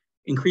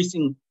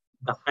 Increasing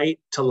the height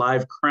to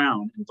live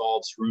crown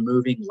involves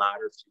removing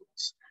ladder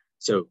fuels,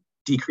 so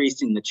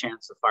decreasing the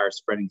chance of fire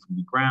spreading from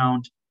the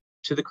ground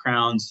to the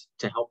crowns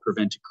to help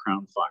prevent a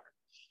crown fire.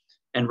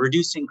 And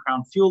reducing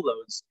crown fuel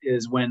loads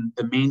is when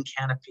the main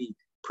canopy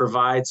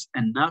provides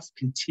enough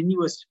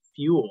continuous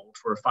fuel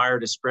for a fire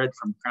to spread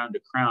from crown to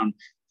crown.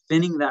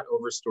 Thinning that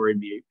overstory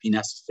may be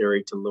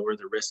necessary to lower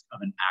the risk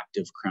of an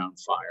active crown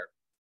fire.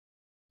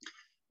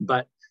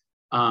 But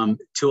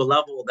to a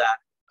level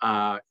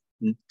that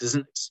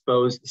doesn't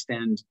expose the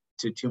stand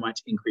to too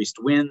much increased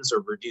winds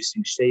or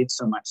reducing shade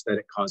so much that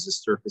it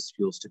causes surface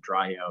fuels to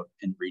dry out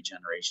and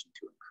regeneration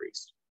to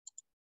increase.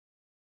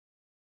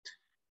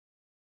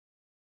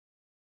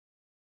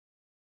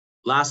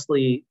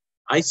 Lastly,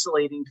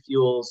 isolating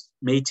fuels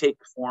may take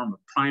the form of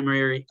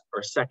primary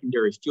or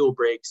secondary fuel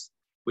breaks,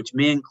 which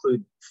may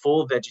include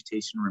full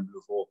vegetation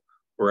removal,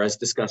 or as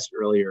discussed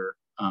earlier,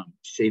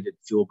 shaded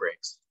fuel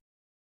breaks.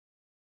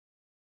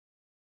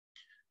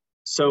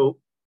 So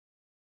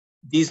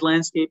these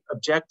landscape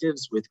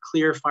objectives with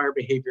clear fire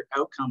behavior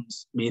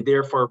outcomes may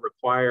therefore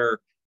require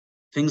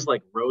things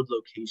like road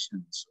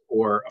locations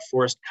or a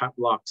forest cut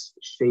block's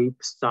shape,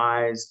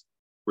 size,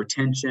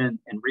 retention,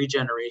 and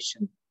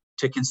regeneration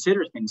to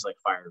consider things like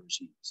fire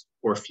regimes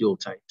or fuel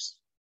types,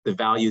 the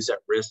values at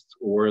risk,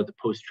 or the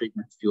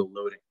post-treatment fuel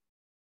loading.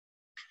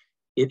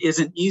 It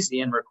isn't easy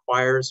and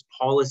requires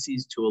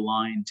policies to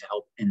align to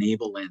help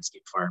enable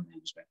landscape fire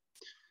management.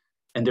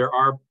 And there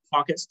are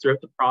pockets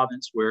throughout the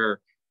province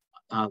where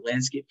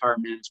landscape fire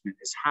management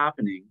is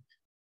happening,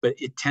 but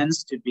it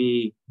tends to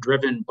be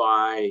driven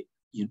by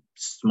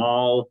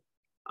small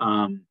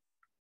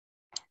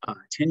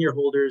tenure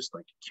holders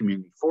like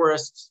community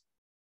forests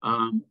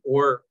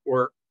or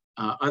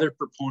other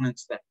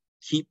proponents that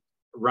keep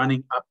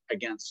running up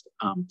against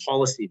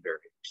policy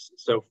barriers.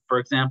 So for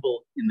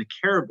example, in the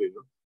Caribou,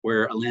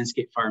 where a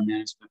landscape fire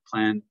management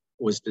plan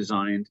was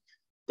designed,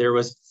 there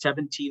was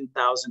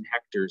 17,000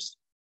 hectares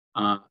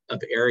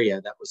of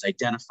area that was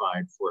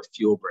identified for a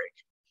fuel break.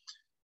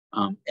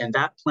 And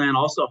that plan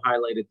also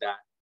highlighted that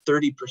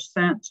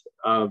 30%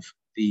 of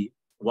the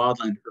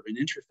wildland-urban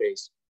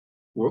interface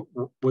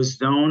was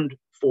zoned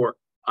for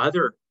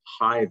other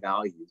high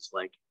values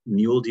like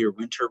mule deer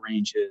winter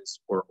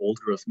ranges or old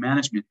growth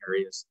management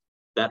areas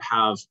that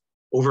have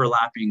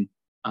overlapping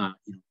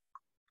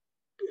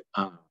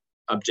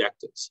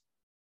objectives.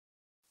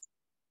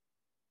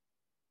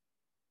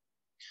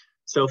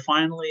 So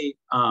finally,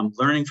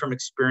 learning from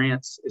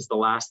experience is the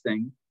last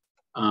thing.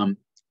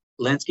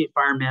 Landscape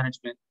fire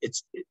management,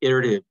 it's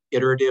iterative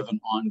and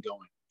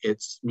ongoing.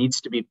 It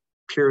needs to be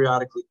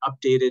periodically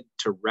updated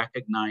to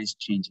recognize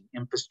changing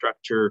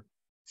infrastructure,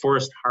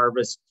 forest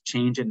harvest,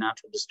 change in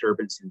natural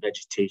disturbance and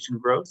vegetation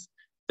growth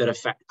that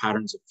affect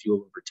patterns of fuel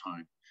over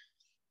time.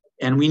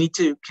 And we need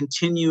to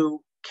continue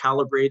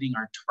calibrating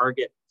our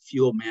target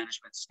fuel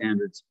management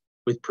standards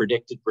with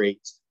predicted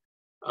rates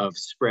of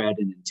spread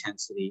and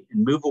intensity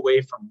and move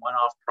away from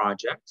one-off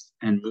projects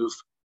and move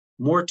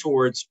more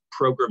towards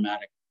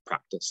programmatic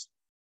practice.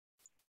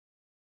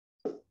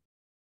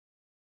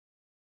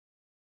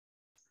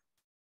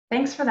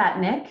 Thanks for that,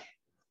 Nick.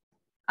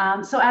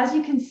 So as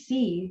you can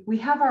see, we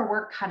have our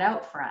work cut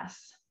out for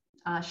us.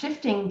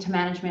 Shifting to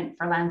management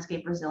for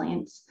landscape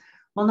resilience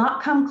will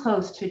not come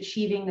close to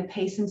achieving the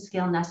pace and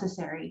scale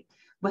necessary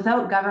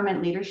without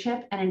government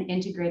leadership and an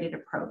integrated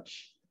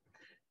approach.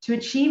 To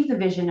achieve the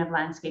vision of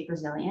landscape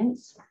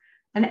resilience,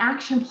 An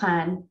action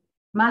plan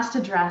must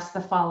address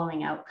the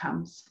following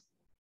outcomes.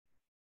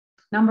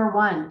 Number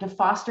one, to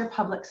foster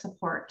public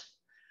support.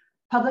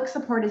 Public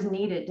support is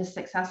needed to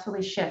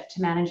successfully shift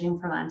to managing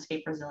for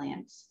landscape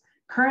resilience.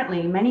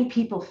 Currently, many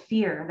people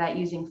fear that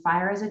using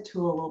fire as a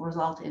tool will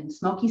result in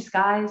smoky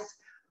skies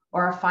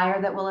or a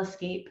fire that will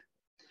escape.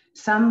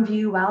 Some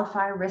view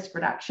wildfire risk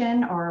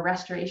reduction or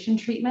restoration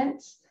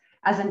treatments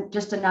as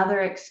just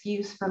another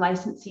excuse for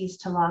licensees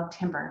to log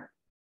timber.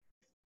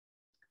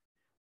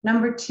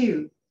 Number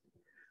two,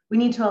 we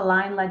need to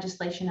align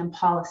legislation and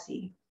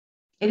policy.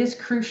 It is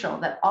crucial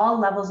that all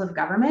levels of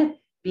government,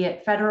 be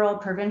it federal,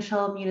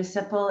 provincial,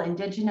 municipal,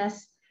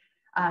 Indigenous,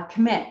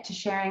 commit to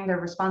sharing their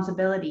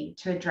responsibility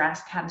to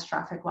address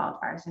catastrophic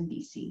wildfires in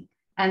BC,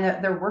 and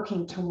that they're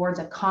working towards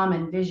a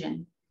common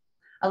vision.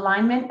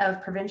 Alignment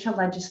of provincial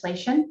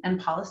legislation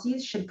and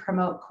policies should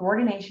promote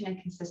coordination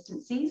and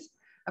consistencies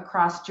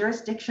across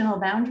jurisdictional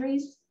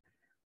boundaries,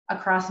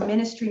 across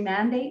ministry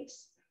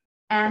mandates,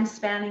 and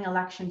spanning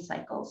election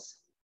cycles.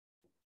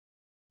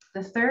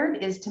 The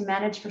third is to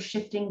manage for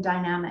shifting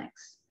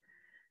dynamics.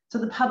 So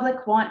the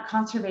public want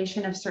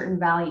conservation of certain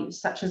values,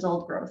 such as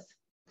old growth.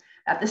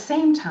 At the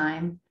same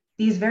time,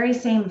 these very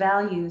same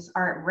values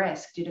are at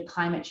risk due to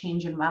climate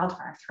change and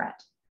wildfire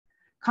threat.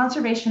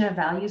 Conservation of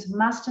values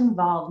must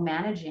involve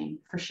managing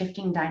for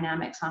shifting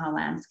dynamics on a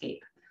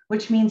landscape,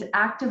 which means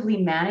actively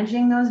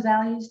managing those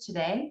values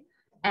today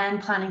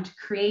and planning to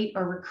create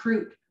or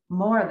recruit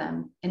more of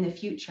them in the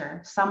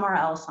future somewhere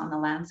else on the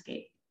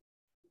landscape.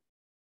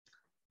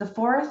 The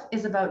fourth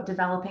is about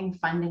developing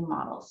funding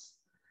models.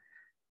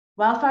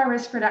 Wildfire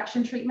risk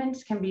reduction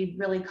treatments can be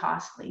really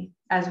costly,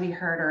 as we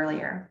heard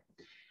earlier.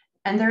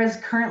 And there is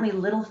currently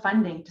little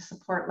funding to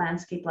support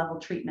landscape level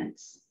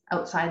treatments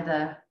outside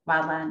the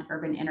wildland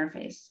urban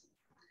interface.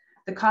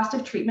 The cost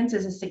of treatments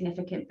is a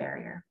significant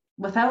barrier.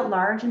 Without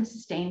large and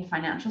sustained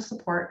financial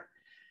support,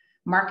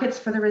 markets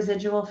for the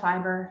residual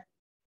fiber,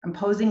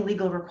 imposing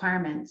legal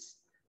requirements,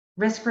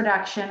 risk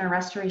reduction or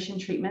restoration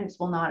treatments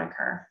will not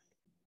occur.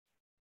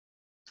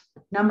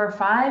 Number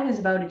five is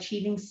about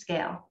achieving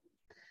scale.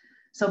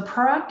 So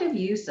proactive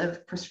use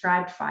of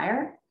prescribed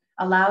fire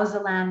allows the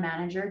land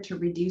manager to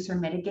reduce or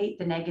mitigate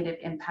the negative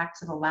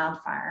impacts of a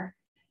wildfire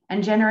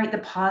and generate the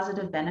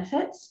positive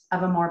benefits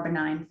of a more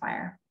benign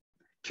fire.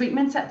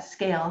 Treatments at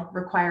scale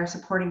require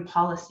supporting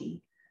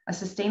policy, a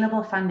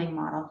sustainable funding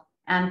model,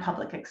 and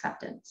public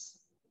acceptance.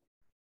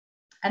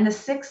 And the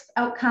sixth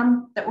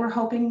outcome that we're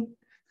hoping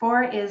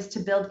for is to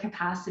build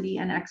capacity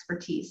and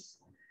expertise.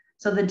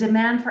 So the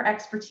demand for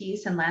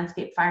expertise in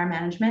landscape fire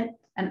management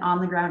and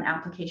on-the-ground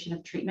application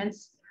of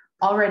treatments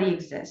already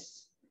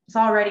exists. It's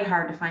already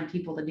hard to find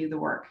people to do the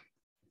work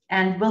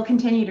and will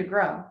continue to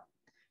grow.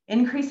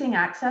 Increasing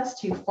access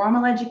to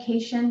formal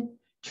education,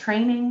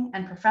 training,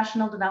 and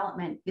professional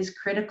development is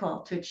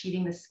critical to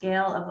achieving the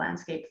scale of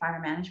landscape fire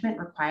management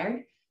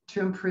required to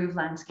improve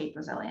landscape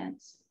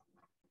resilience.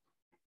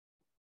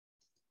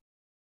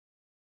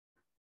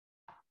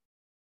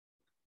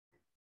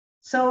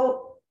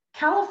 So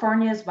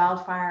California's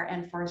Wildfire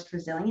and Forest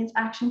Resilience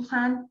Action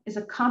Plan is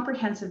a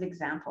comprehensive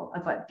example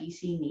of what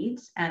BC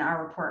needs and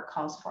our report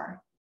calls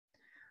for.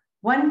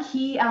 One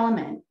key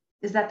element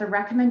is that the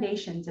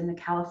recommendations in the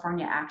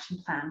California Action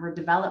Plan were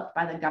developed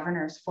by the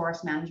Governor's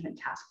Forest Management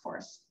Task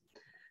Force.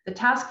 The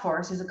task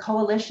force is a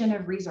coalition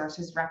of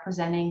resources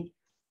representing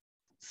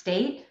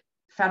state,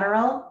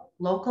 federal,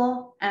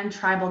 local, and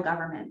tribal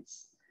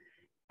governments.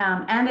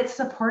 And it's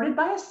supported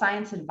by a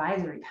science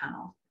advisory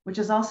panel, which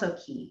is also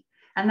key.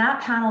 And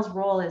that panel's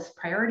role is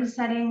priority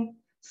setting,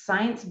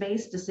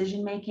 science-based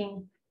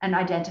decision-making, and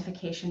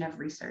identification of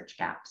research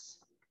gaps.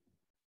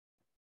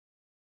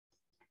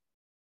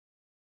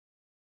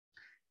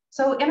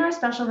 So in our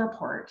special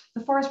report,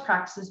 the Forest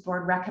Practices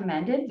Board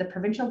recommended the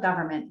provincial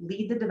government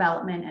lead the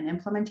development and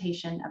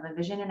implementation of a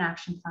vision and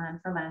action plan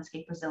for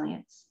landscape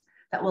resilience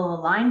that will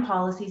align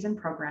policies and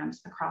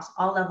programs across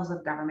all levels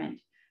of government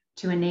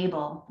to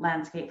enable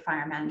landscape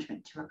fire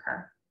management to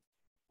occur.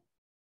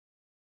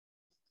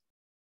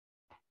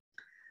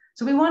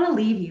 So we want to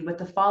leave you with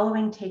the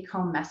following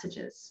take-home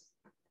messages.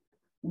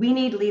 We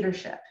need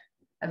leadership,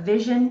 a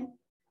vision,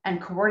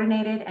 and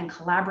coordinated and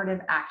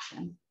collaborative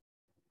action.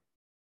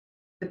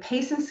 The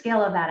pace and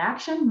scale of that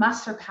action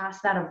must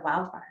surpass that of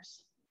wildfires.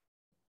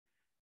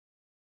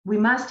 We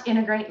must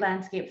integrate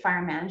landscape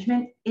fire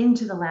management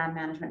into the land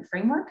management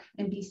framework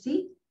in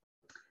BC.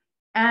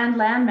 And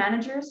land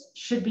managers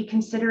should be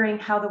considering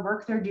how the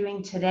work they're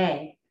doing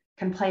today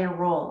can play a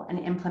role in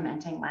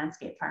implementing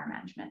landscape fire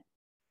management.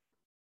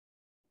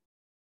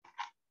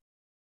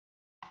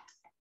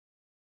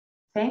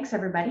 Thanks,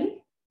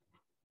 everybody.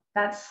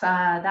 That's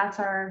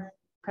our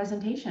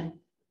presentation.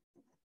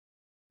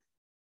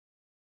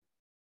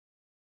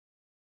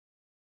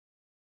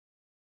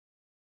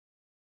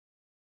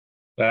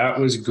 That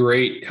was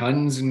great.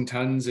 Tons and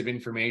tons of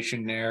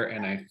information there.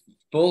 And I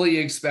fully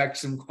expect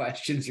some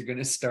questions are going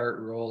to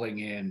start rolling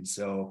in.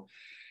 So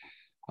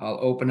I'll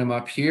open them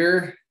up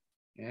here.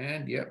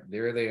 And yep,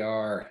 there they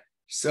are.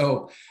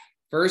 So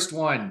first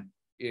one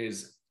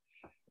is,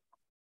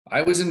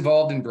 I was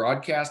involved in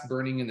broadcast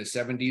burning in the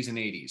 70s and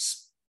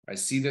 80s. I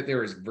see that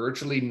there is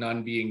virtually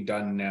none being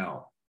done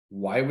now.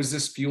 Why was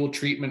this fuel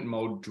treatment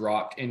mode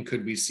dropped, and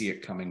could we see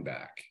it coming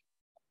back?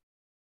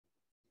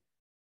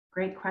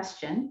 Great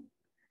question.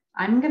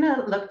 I'm going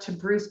to look to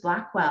Bruce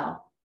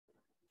Blackwell,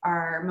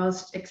 our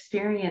most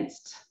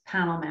experienced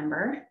panel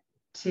member,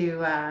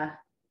 to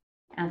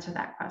answer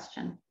that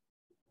question.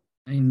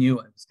 I knew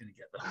I was going to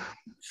get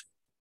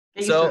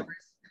that. So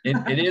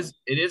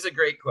it is a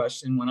great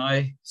question. When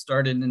I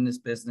started in this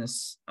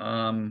business,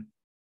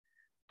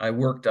 I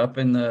worked up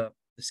in the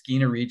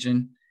Skeena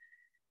region.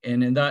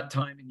 And in that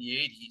time in the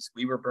 80s,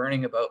 we were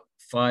burning about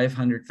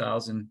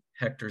 500,000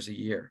 hectares a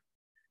year.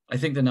 I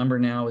think the number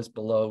now is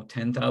below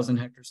 10,000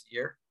 hectares a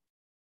year.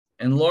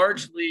 And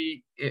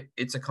largely,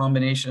 it's a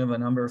combination of a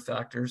number of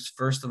factors.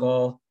 First of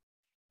all,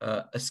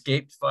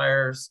 escaped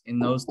fires in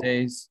those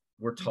days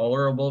were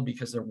tolerable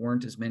because there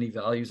weren't as many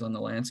values on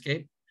the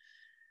landscape.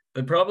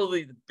 But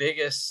probably the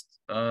biggest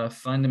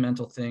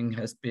fundamental thing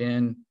has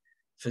been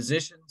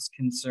physicians'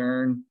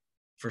 concern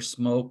for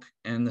smoke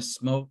and the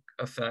smoke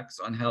effects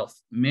on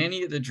health.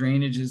 Many of the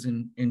drainages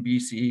in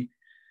BC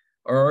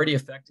are already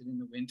affected in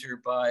the winter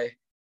by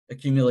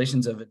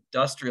accumulations of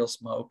industrial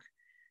smoke.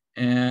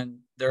 And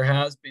there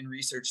has been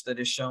research that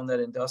has shown that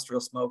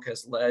industrial smoke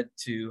has led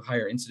to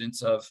higher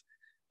incidence of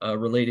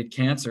related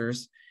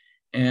cancers.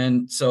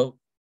 And so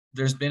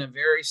there's been a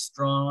very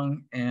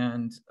strong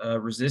and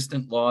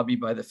resistant lobby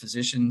by the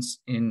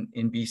physicians in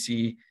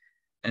BC,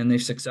 and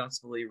they've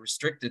successfully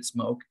restricted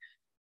smoke.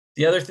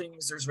 The other thing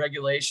is there's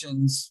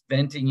regulations,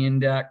 venting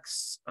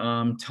index,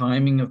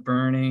 timing of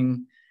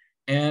burning,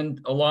 and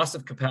a loss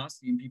of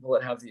capacity in people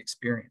that have the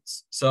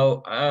experience.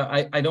 So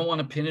I don't want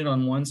to pin it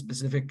on one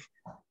specific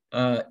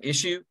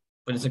issue,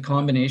 but it's a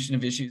combination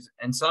of issues.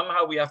 And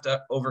somehow we have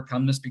to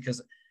overcome this,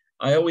 because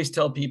I always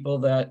tell people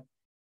that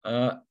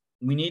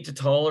we need to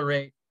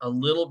tolerate a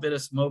little bit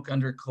of smoke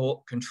under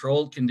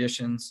controlled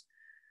conditions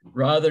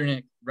rather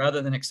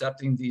than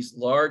accepting these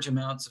large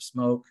amounts of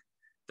smoke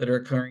that are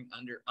occurring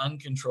under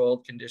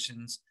uncontrolled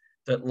conditions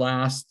that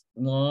last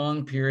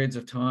long periods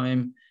of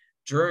time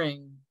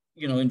during,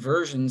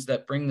 inversions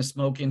that bring the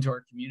smoke into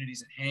our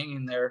communities and hang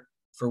in there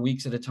for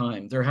weeks at a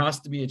time. There has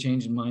to be a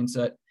change in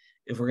mindset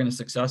if we're going to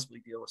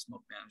successfully deal with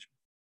smoke management.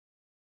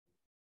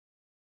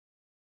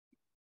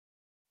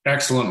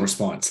 Excellent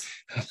response.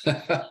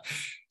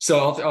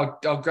 So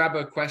I'll grab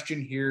a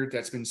question here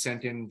that's been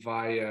sent in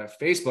via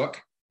Facebook,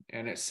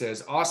 and it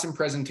says, awesome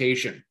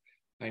presentation.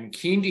 I'm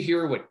keen to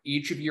hear what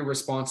each of your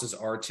responses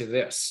are to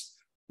this.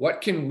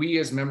 What can we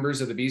as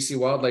members of the BC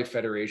Wildlife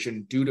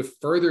Federation do to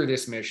further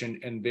this mission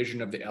and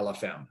vision of the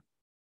LFM?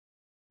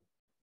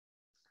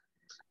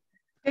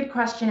 Good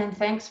question, and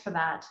thanks for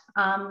that.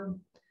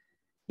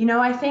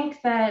 I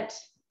think that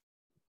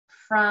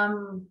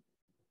from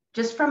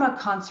a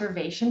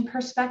conservation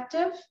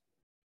perspective,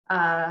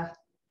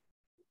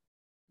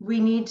 we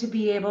need to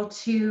be able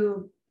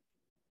to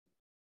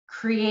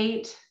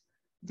create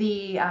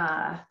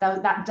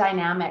that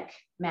dynamic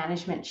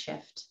management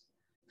shift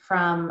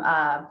from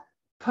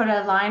put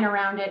a line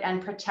around it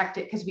and protect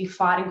it, because we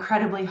fought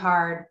incredibly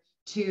hard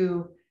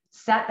to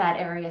set that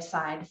area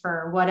aside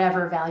for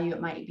whatever value it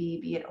might be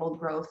it old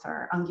growth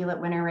or ungulate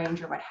winter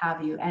range or what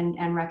have you,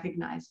 and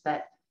recognize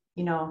that,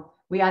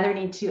 we either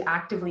need to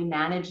actively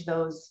manage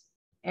those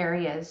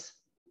areas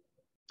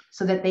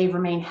so that they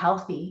remain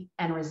healthy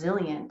and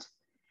resilient,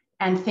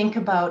 and think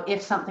about,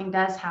 if something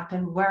does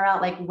happen,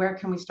 where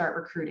can we start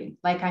recruiting?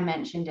 Like I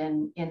mentioned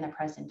in the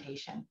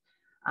presentation.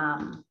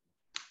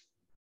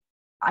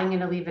 I'm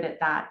going to leave it at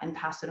that and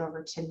pass it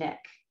over to Nick.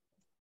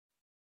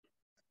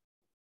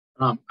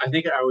 I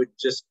think I would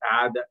just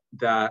add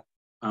that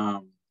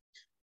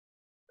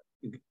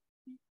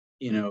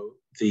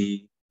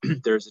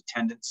there's a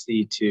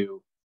tendency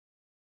to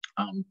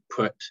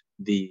put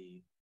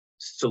the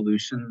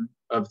solution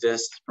of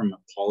this from a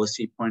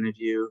policy point of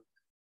view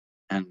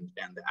and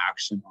the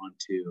action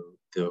onto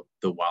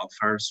the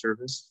wildfire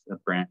service, a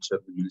branch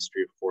of the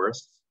Ministry of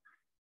Forests.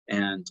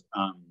 And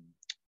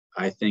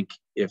I think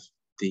if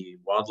the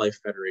Wildlife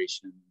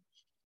Federation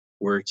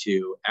were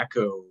to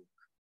echo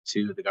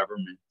to the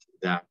government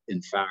that, in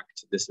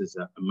fact, this is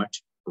a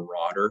much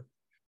broader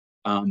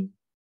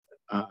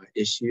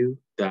issue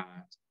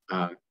that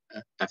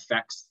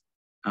affects,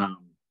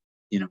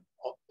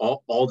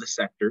 all the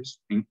sectors,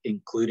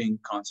 including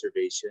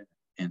conservation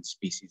and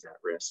species at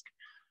risk,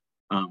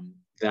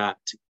 that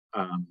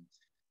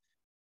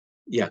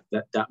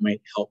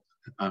might help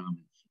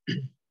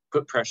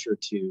put pressure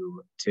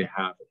to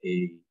have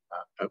a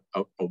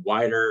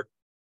wider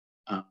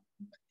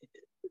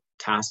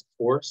task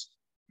force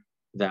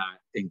that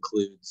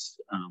includes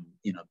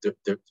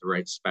the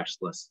right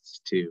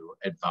specialists to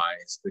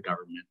advise the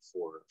government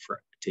for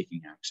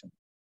taking action.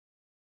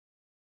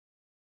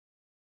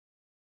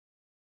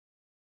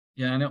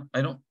 Yeah,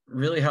 I don't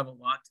really have a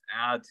lot to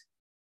add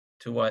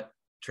to what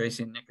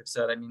Tracy and Nick have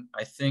said. I mean,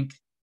 I think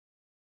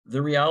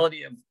the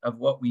reality of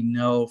what we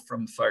know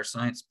from fire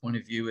science point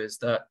of view is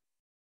that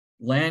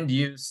land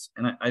use,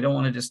 and I don't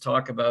want to just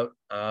talk about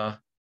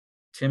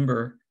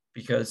timber,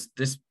 because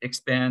this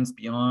expands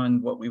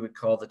beyond what we would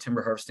call the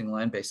timber harvesting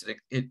land base.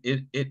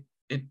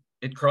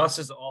 It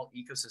crosses all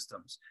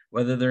ecosystems,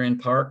 whether they're in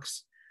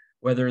parks,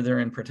 whether they're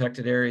in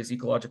protected areas,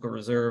 ecological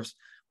reserves,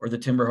 or the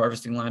timber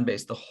harvesting land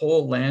base. The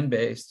whole land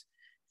base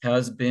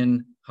has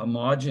been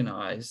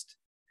homogenized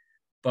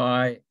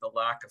by the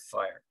lack of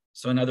fire.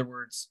 So in other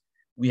words,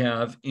 we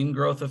have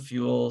ingrowth of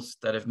fuels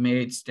that have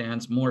made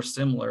stands more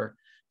similar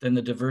than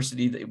the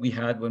diversity that we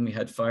had when we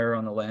had fire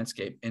on the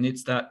landscape. And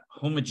it's that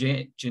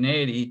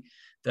homogeneity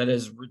that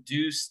has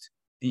reduced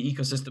the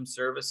ecosystem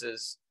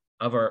services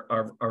of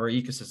our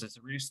ecosystems. It's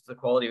reduced the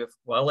quality of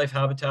wildlife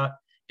habitat.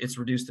 It's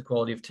reduced the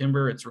quality of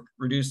timber. It's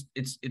reduced,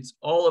 it's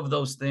all of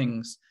those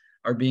things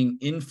are being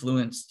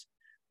influenced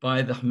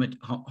by the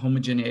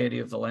homogeneity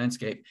of the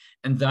landscape.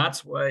 And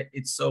that's why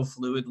it's so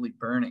fluidly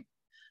burning.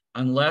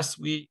 Unless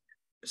we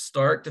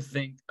start to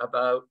think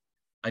about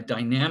a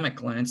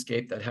dynamic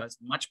landscape that has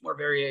much more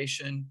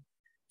variation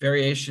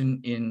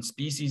in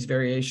species,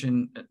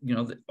 variation,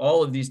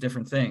 all of these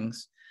different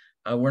things,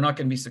 we're not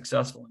going to be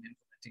successful in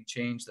implementing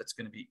change that's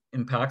going to be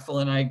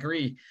impactful. And I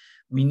agree,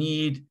 we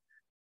need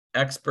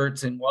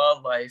experts in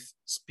wildlife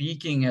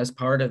speaking as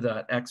part of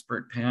that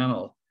expert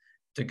panel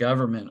to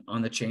government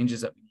on the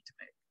changes that we need to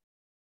make.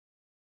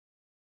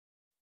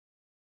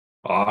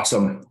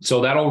 Awesome.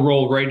 So that'll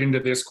roll right into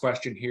this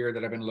question here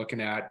that I've been looking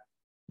at.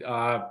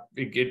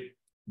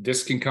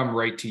 This can come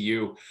right to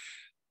you.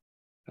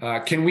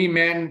 Can we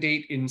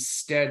mandate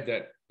instead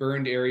that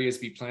burned areas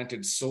be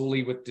planted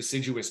solely with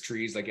deciduous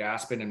trees like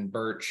aspen and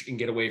birch and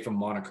get away from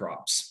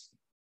monocrops?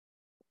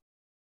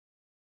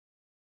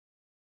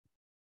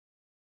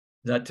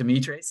 Is that to me,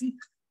 Tracy?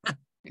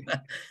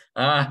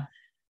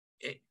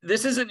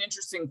 This is an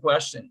interesting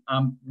question.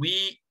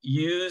 We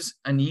use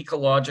an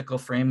ecological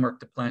framework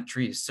to plant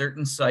trees.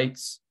 Certain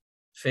sites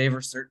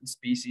favor certain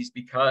species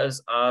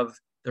because of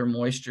their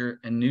moisture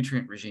and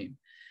nutrient regime.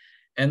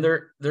 And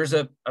there's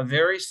a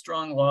very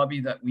strong lobby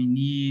that we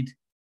need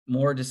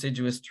more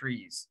deciduous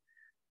trees.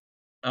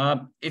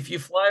 If you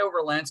fly over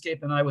a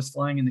landscape, and I was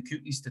flying in the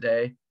Kootenays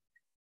today,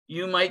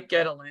 you might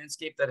get a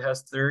landscape that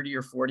has 30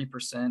 or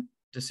 40%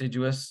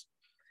 deciduous.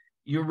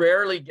 You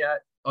rarely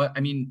get,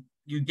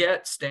 you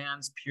get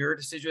stands pure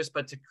deciduous,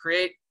 but to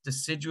create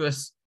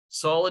deciduous,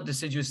 solid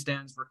deciduous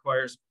stands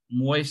requires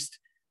moist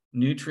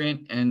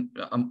nutrient and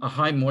a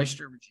high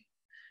moisture regime.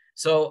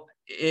 So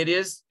it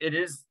is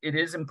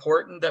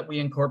important that we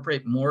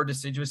incorporate more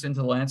deciduous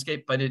into the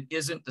landscape, but it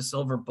isn't the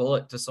silver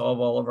bullet to solve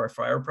all of our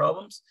fire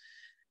problems.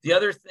 The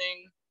other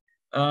thing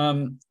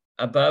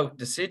about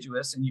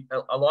deciduous, and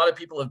a lot of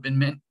people have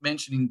been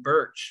mentioning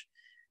birch.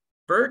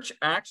 Birch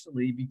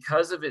actually,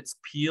 because of its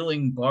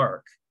peeling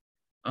bark,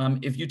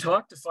 if you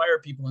talk to fire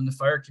people in the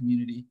fire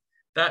community,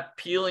 that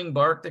peeling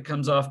bark that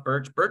comes off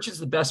birch is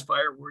the best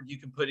firewood you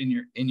can put in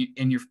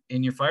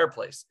your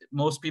fireplace.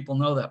 Most people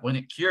know that when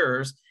it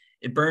cures,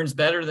 it burns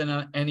better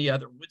than any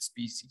other wood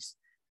species.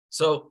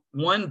 So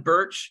one,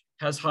 birch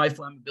has high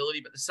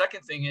flammability, but the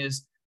second thing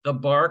is the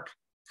bark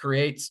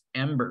creates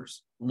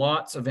embers,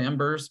 lots of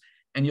embers,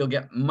 and you'll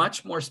get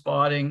much more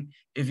spotting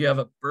if you have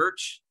a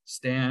birch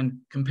stand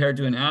compared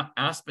to an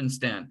aspen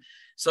stand.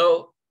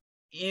 So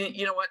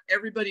you know what?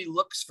 Everybody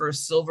looks for a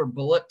silver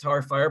bullet to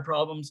our fire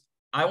problems.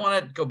 I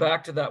want to go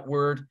back to that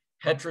word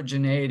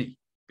heterogeneity,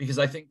 because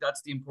I think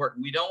that's the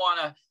important. We don't want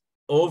to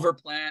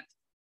overplant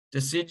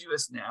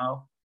deciduous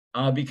now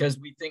because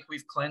we think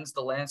we've cleansed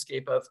the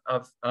landscape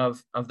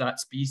of that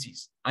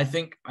species. I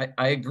think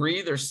I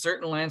agree there's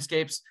certain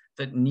landscapes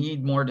that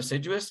need more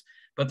deciduous,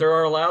 but there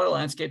are a lot of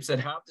landscapes that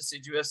have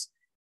deciduous,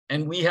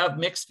 and we have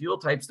mixed fuel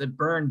types that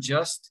burn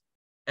just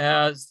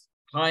as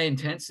high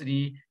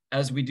intensity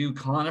as we do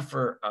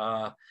conifer.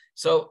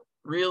 So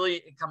really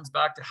it comes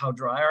back to how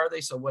dry are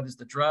they? So what is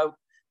the drought?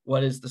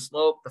 What is the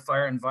slope, the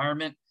fire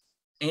environment?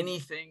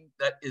 Anything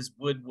that is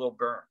wood will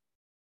burn.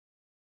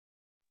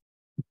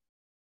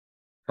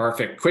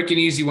 Perfect. Quick and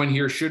easy one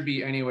here should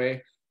be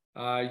anyway.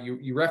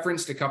 You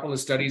referenced a couple of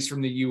studies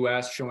from the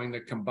US showing the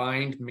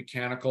combined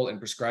mechanical and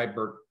prescribed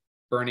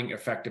burning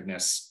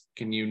effectiveness.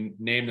 Can you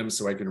name them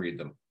so I can read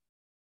them?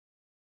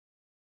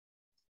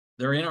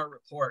 They're in our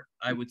report,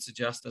 I would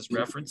suggest, as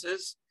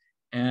references.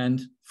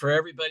 And for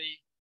everybody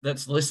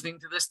that's listening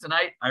to this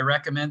tonight, I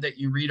recommend that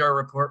you read our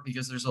report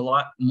because there's a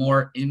lot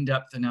more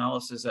in-depth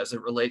analysis as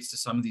it relates to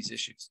some of these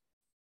issues.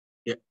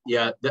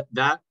 Yeah,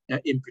 that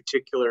in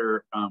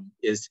particular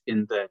is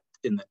in the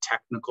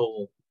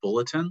technical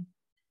bulletin.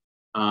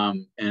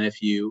 And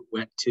if you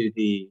went to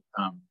the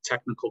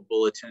technical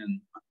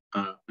bulletin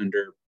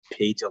under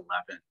page 11,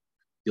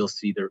 you'll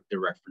see the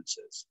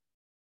references.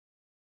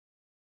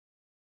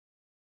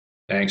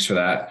 Thanks for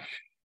that.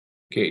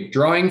 Okay,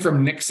 drawing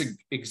from Nick's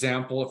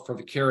example for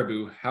the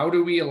caribou, how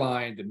do we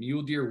align the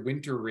mule deer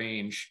winter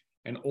range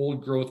and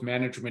old growth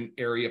management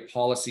area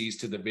policies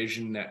to the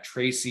vision that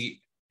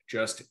Tracy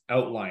just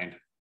outlined?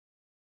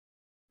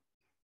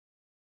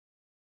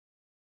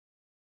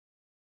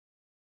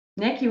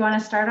 Nick, you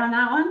want to start on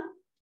that one?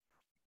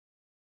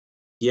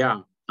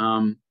 Yeah,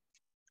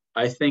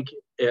 I think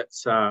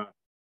it's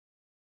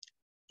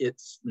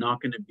it's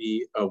not going to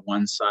be a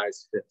one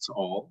size fits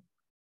all.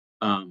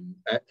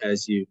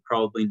 As you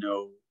probably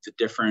know, the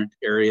different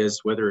areas,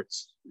 whether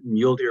it's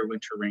mule deer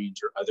winter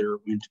range or other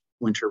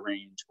winter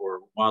range or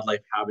wildlife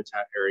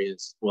habitat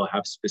areas, will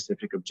have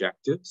specific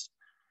objectives.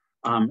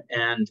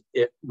 And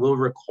it will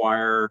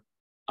require,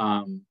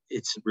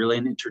 it's really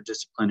an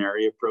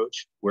interdisciplinary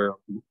approach where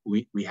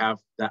we have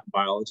that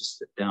biologist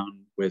sit down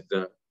with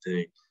the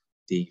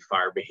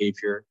fire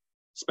behavior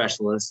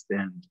specialist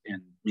and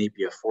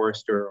maybe a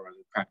forester or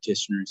the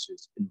practitioners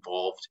who's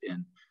involved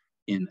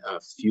in a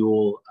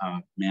fuel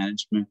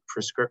management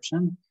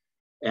prescription,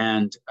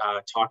 and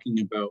talking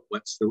about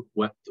what the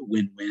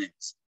win-win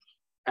is.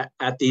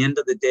 At the end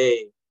of the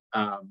day,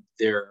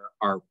 there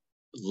are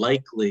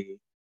likely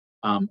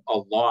a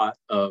lot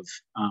of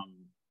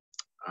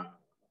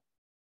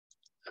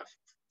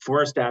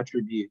forest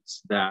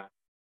attributes that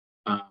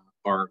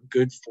are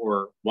good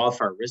for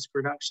wildfire risk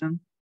reduction,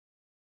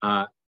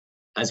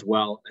 as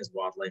well as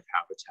wildlife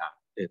habitat.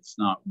 It's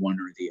not one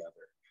or the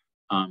other.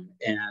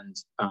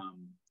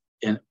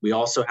 And we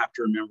also have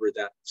to remember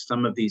that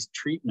some of these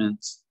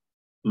treatments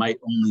might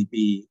only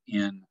be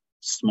in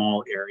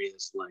small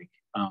areas like,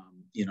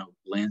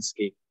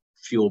 landscape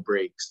fuel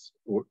breaks,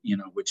 or,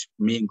 which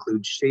may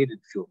include shaded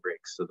fuel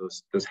breaks. So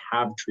those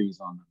have trees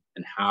on them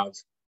and have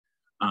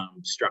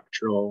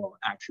structural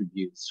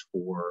attributes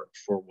for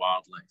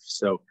wildlife.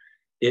 So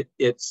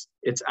it's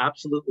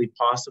absolutely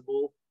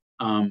possible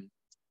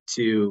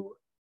to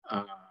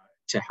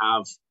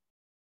have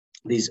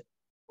these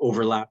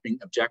overlapping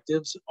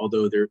objectives,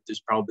 although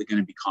there's probably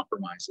going to be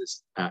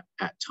compromises at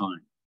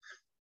time.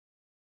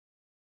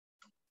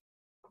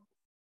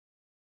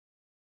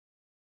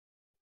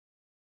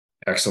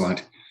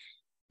 Excellent.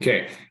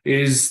 Okay,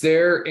 is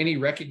there any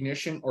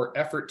recognition or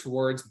effort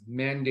towards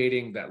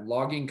mandating that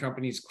logging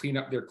companies clean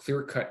up their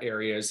clear-cut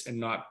areas and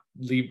not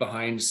leave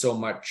behind so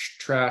much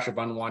trash of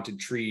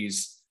unwanted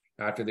trees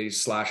after they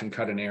slash and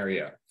cut an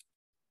area?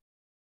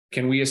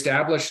 Can we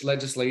establish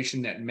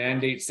legislation that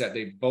mandates that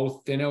they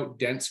both thin out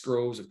dense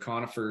groves of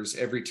conifers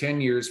every 10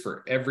 years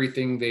for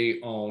everything they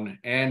own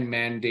and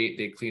mandate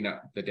they clean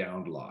up the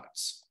downed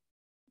lots?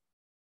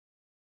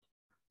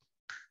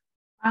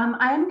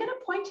 I am going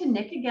to point to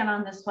Nick again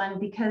on this one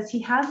because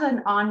he has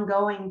an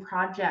ongoing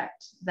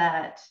project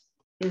that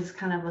is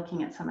kind of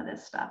looking at some of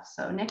this stuff.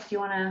 So Nick, do you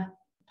want to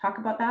talk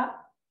about that?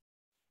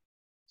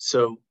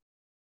 So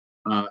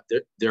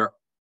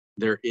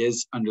there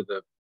is, under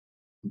the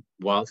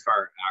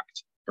Wildfire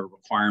Act, a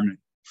requirement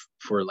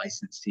for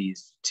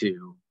licensees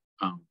to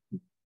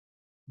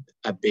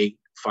abate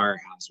fire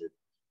hazard.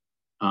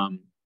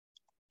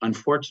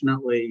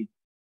 Unfortunately,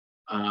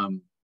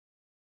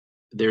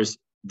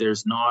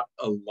 there's not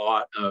a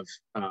lot of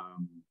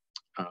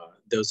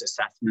those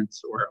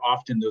assessments, or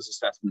often those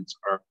assessments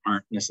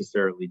aren't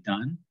necessarily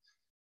done,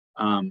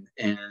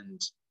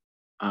 and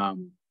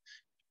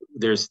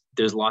there's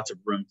lots of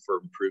room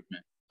for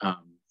improvement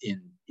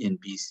in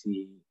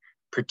BC,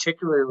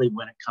 particularly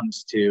when it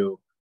comes to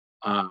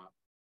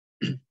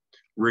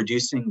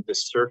reducing the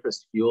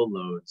surface fuel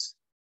loads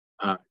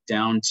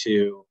down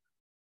to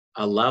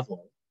a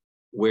level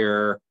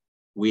where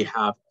we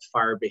have a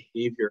fire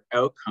behavior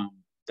outcome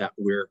that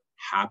we're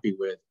happy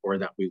with or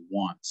that we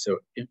want. So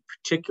in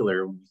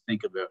particular, when we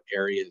think about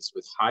areas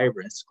with high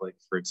risk, like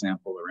for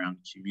example, around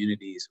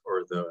communities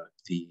or the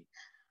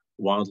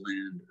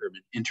wildland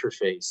urban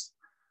interface,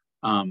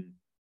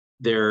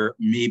 there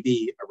may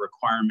be a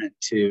requirement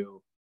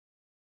to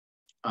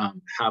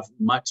have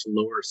much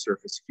lower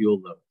surface fuel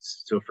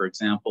loads. So for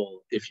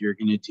example, if you're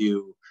going to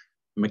do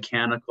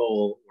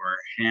mechanical or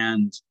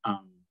hand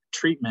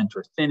treatment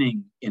or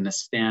thinning in a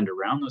stand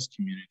around those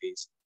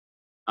communities,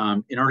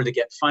 in order to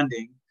get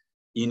funding,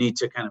 you need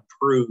to kind of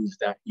prove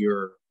that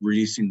you're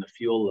reducing the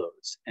fuel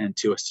loads and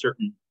to a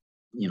certain,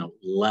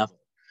 level.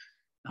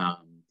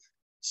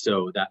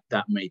 So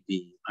that might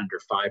be under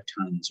 5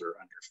 tons or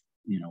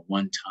under,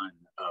 1 ton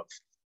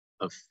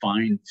of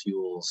fine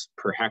fuels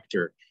per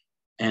hectare.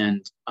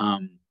 And,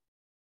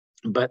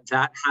 but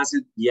that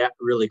hasn't yet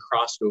really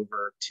crossed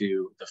over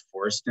to the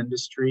forest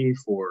industry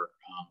for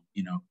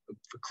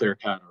clear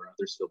cut or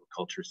other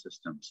silviculture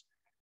systems.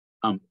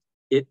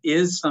 It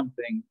is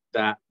something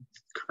that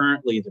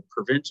currently the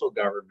provincial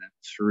government,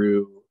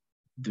 through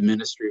the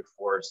Ministry of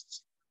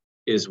Forests,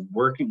 is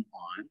working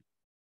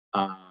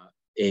on,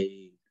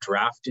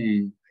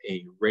 drafting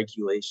a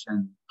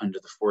regulation under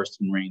the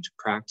Forest and Range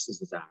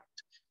Practices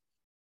Act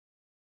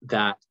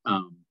that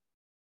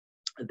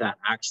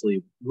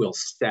actually will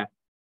set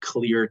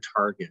clear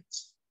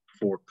targets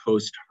for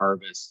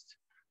post-harvest,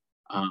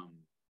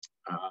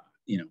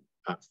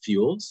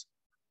 fuels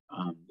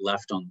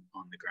left on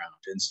the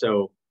ground. And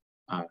so,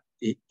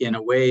 in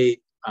a way,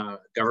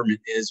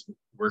 government is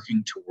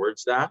working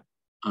towards that.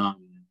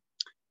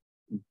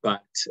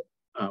 But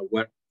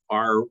what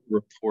our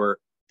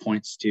report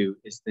points to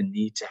is the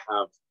need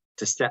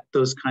to set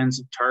those kinds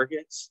of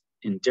targets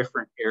in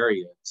different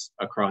areas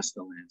across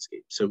the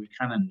landscape, so we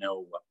kind of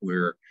know what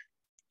we're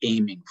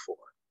aiming for.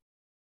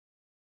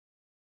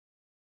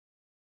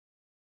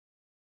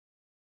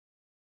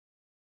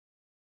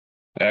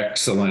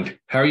 Excellent.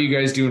 How are you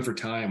guys doing for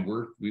time?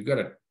 We've got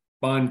a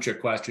bunch of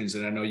questions,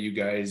 and I know you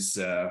guys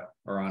are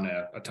on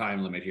a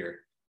time limit here.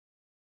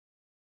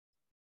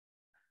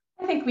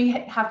 I think we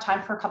have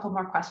time for a couple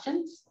more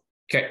questions.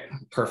 Okay,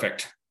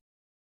 perfect.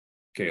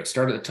 Okay, I'll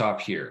start at the top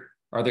here.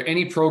 Are there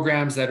any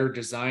programs that are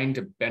designed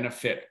to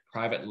benefit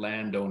private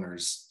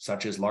landowners,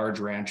 such as large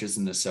ranches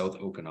in the South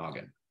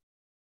Okanagan?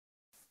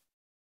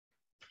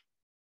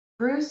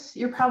 Bruce,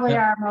 you're probably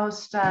our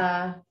most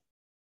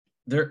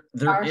there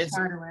is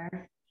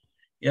hardware.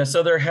 Yeah,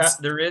 so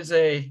there is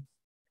a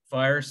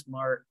Fire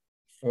Smart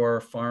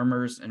for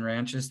farmers and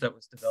ranches that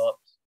was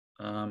developed.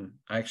 I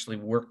actually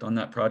worked on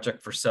that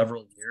project for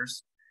several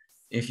years.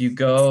 If you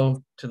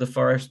go to the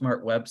Fire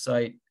Smart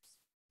website,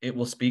 it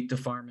will speak to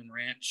farm and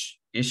ranch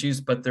issues,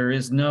 but there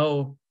is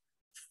no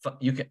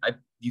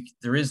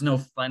there is no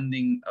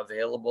funding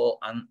available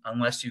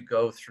unless you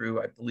go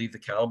through, I believe the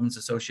Cattlemen's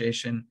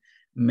Association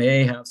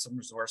may have some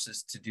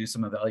resources to do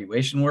some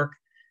evaluation work,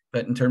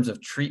 but in terms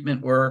of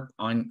treatment work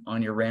on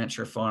your ranch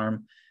or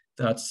farm,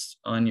 that's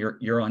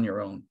you're on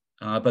your own.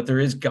 But there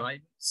is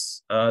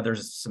guidance,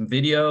 there's some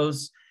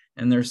videos,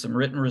 and there's some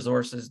written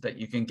resources that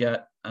you can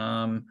get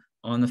on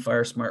the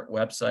Fire Smart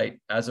website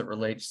as it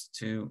relates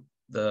to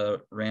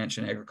the ranch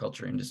and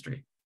agriculture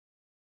industry.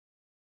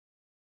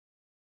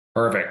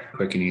 Perfect,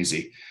 quick and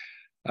easy.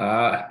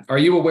 Are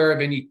you aware of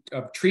any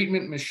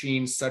treatment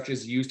machines such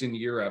as used in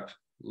Europe,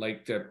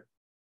 like the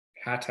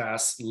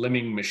Hatas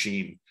limbing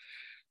machine?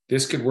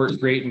 This could work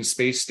great in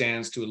space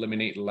stands to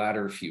eliminate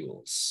ladder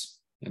fuels.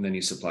 And then he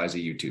supplies a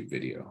YouTube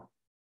video.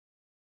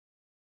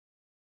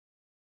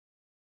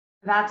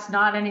 That's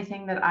not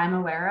anything that I'm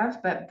aware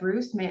of, but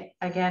Bruce,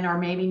 again, or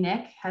maybe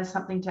Nick has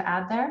something to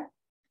add there.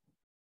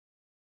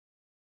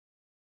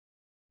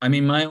 I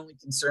mean, my only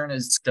concern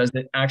is, does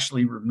it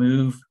actually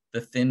remove the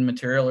thin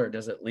material or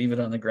does it leave it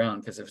on the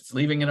ground? Because if it's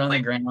leaving it on the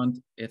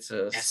ground, it's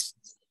a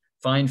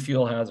fine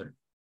fuel hazard.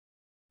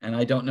 And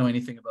I don't know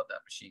anything about that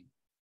machine.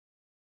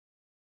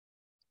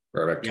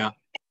 Perfect. Yeah.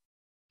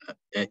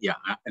 Yeah,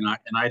 and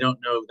I don't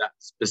know that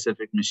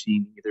specific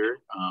machine either.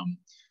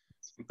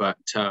 But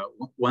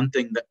one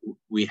thing that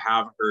we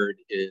have heard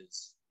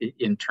is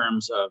in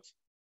terms of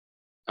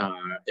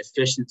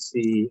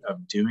efficiency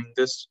of doing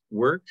this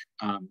work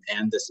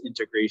and this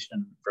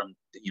integration from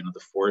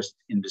the forest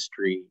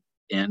industry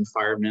and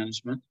fire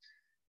management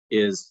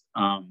is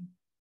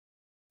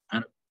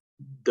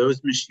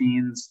those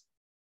machines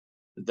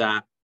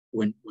that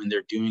when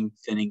they're doing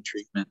thinning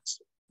treatments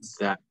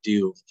that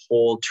do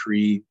whole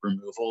tree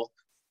removal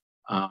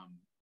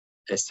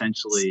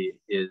essentially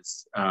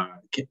is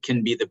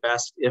can be the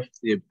best if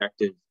the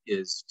objective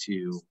is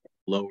to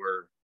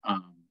lower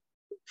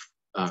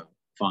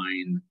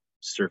fine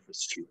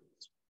surface fuels.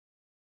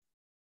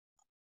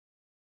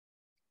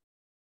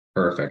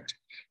 Perfect.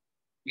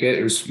 Okay,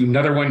 there's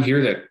another one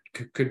here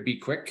that could be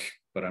quick,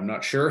 but I'm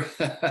not sure.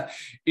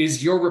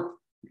 Is your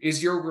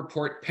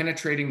report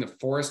penetrating the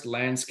forest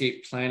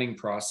landscape planning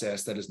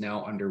process that is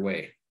now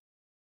underway?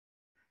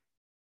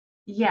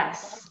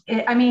 Yes,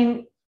 I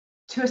mean,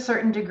 to a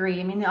certain degree.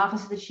 I mean, the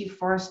Office of the Chief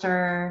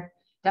Forester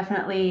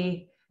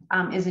definitely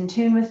is in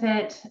tune with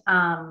it.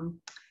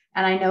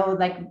 And I know,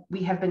 like,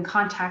 we have been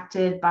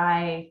contacted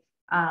by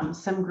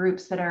some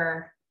groups that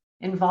are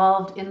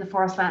involved in the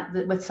forest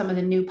land with some of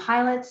the new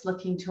pilots,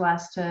 looking to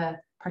us to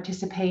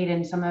participate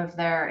in some of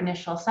their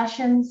initial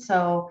sessions.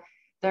 So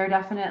they're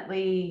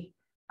definitely,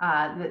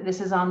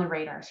 this is on the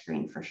radar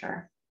screen for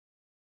sure.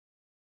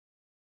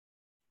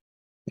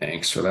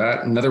 Thanks for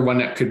that. Another one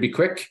that could be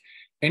quick.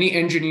 Any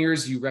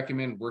engineers you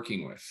recommend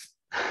working with?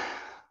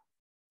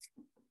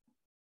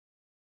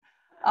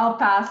 I'll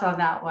pass on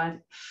that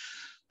one.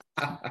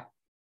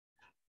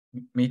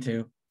 Me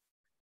too.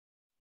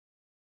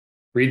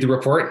 Read the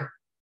report.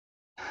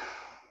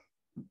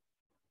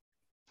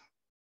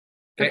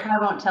 Okay. I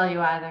probably won't tell you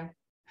either.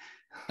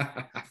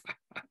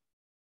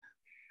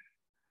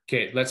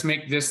 Okay, let's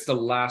make this the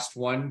last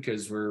one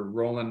because we're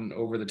rolling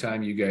over the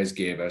time you guys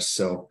gave us.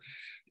 So,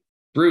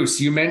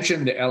 Bruce, you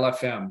mentioned the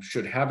LFM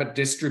should have a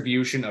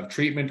distribution of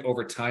treatment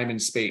over time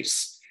and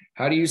space.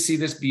 How do you see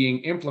this being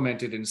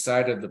implemented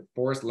inside of the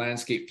forest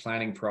landscape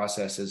planning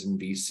processes in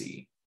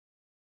BC?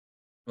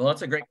 Well,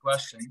 that's a great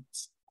question.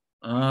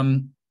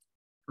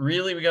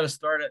 Really, we got to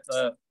start at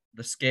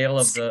the scale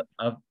of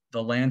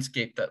the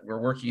landscape that we're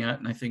working at,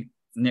 and I think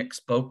Nick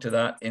spoke to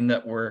that in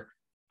that we're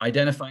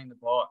identifying the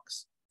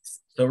box.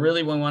 So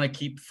really, we want to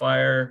keep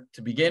fire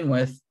to begin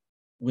with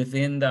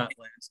within that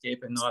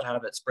landscape and not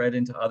have it spread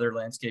into other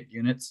landscape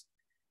units.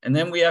 And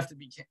then we have to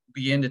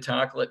begin to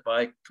tackle it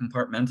by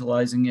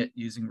compartmentalizing it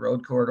using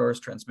road corridors,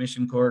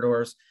 transmission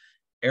corridors,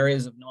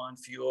 areas of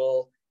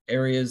non-fuel,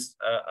 areas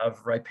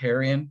of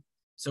riparian.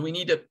 So we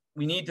need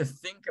to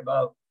think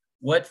about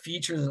what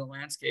features of the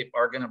landscape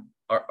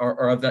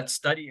are of that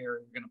study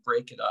area, we're going to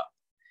break it up.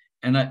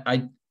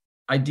 And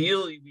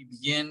ideally, we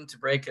begin to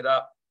break it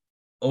up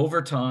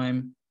over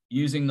time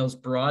using those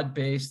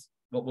broad-based,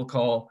 what we'll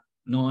call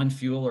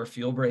non-fuel or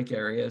fuel break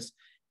areas.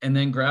 And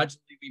then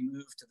gradually we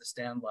move to the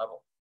stand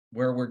level,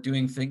 where we're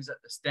doing things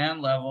at the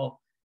stand level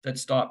that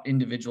stop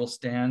individual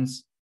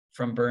stands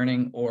from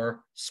burning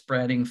or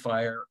spreading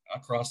fire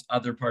across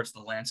other parts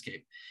of the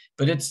landscape.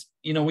 But it's,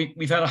 you know,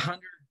 we've had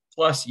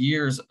 100+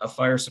 years of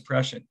fire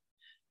suppression.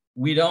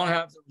 We don't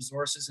have the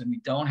resources and we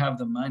don't have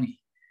the money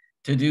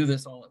to do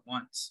this all at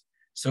once.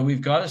 So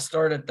we've got to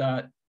start at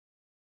that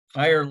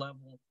higher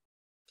level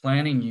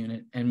planning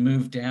unit and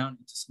move down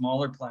into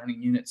smaller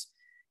planning units.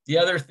 The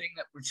other thing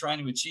that we're trying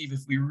to achieve,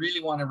 if we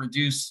really want to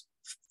reduce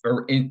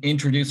or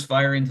introduce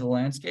fire into the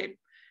landscape,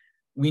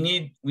 we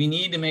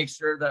need to make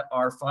sure that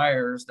our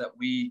fires that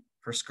we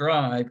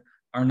prescribe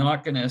are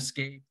not going to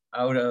escape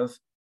out of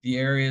the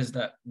areas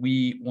that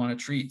we want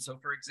to treat. So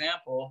for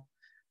example,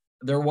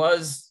 there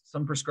was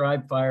some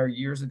prescribed fire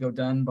years ago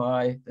done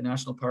by the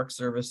National Park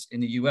Service in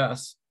the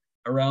US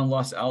around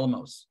Los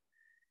Alamos.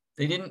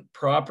 They didn't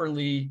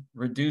properly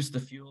reduce the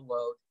fuel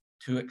load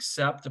to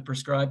accept the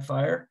prescribed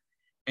fire.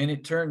 And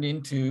it turned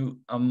into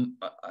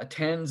a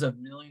tens of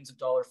millions of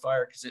dollar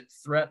fire because it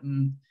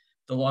threatened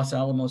the Los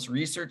Alamos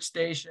Research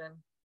Station.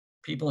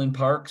 People in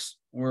parks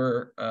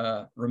were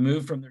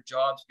removed from their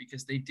jobs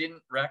because they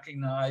didn't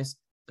recognize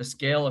the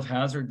scale of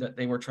hazard that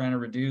they were trying to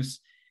reduce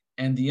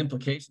and the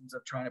implications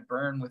of trying to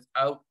burn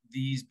without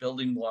these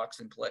building blocks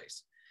in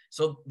place.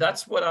 So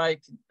that's what I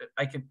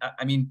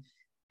mean,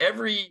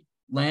 every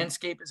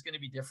landscape is going to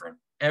be different.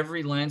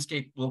 Every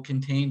landscape will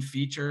contain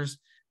features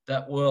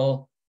that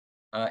will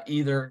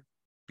either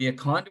be a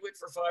conduit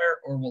for fire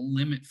or will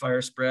limit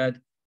fire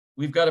spread.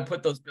 We've got to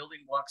put those building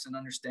blocks and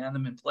understand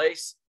them in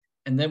place.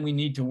 And then we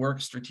need to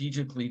work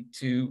strategically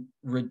to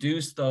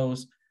reduce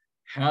those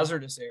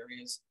hazardous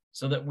areas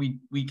so that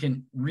we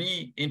can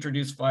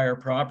reintroduce fire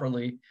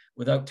properly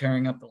without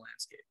tearing up the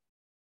landscape.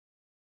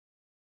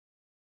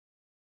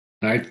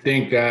 I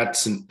think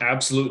that's an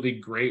absolutely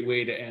great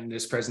way to end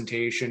this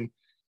presentation.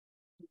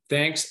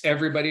 Thanks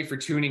everybody for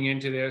tuning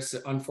into this.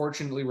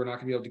 Unfortunately, we're not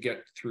gonna be able to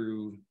get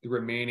through the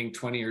remaining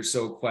 20 or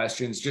so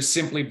questions, just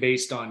simply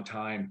based on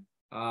time.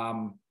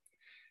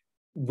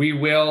 We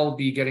will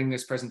be getting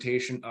this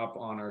presentation up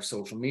on our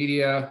social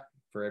media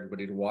for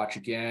everybody to watch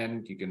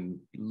again. You can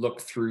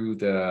look through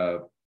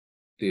the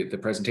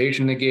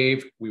presentation they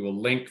gave. We will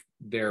link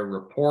their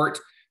report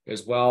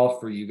as well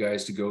for you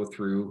guys to go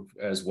through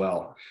as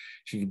well.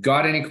 If you've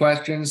got any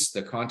questions,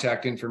 the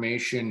contact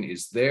information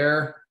is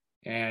there.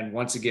 And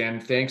once again,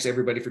 thanks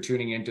everybody for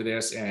tuning into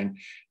this. And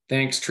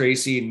thanks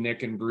Tracy,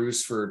 Nick, and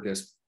Bruce for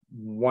this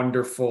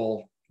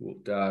wonderful,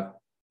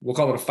 we'll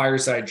call it a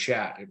fireside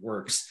chat. It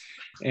works.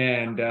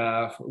 And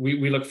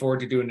we look forward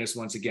to doing this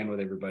once again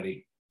with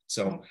everybody.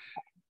 So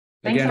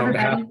thanks, again, everybody. on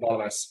behalf of all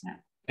of us,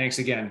 thanks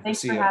again.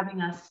 Thanks for having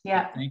us.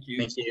 Yeah. Thank you.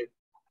 Thank you.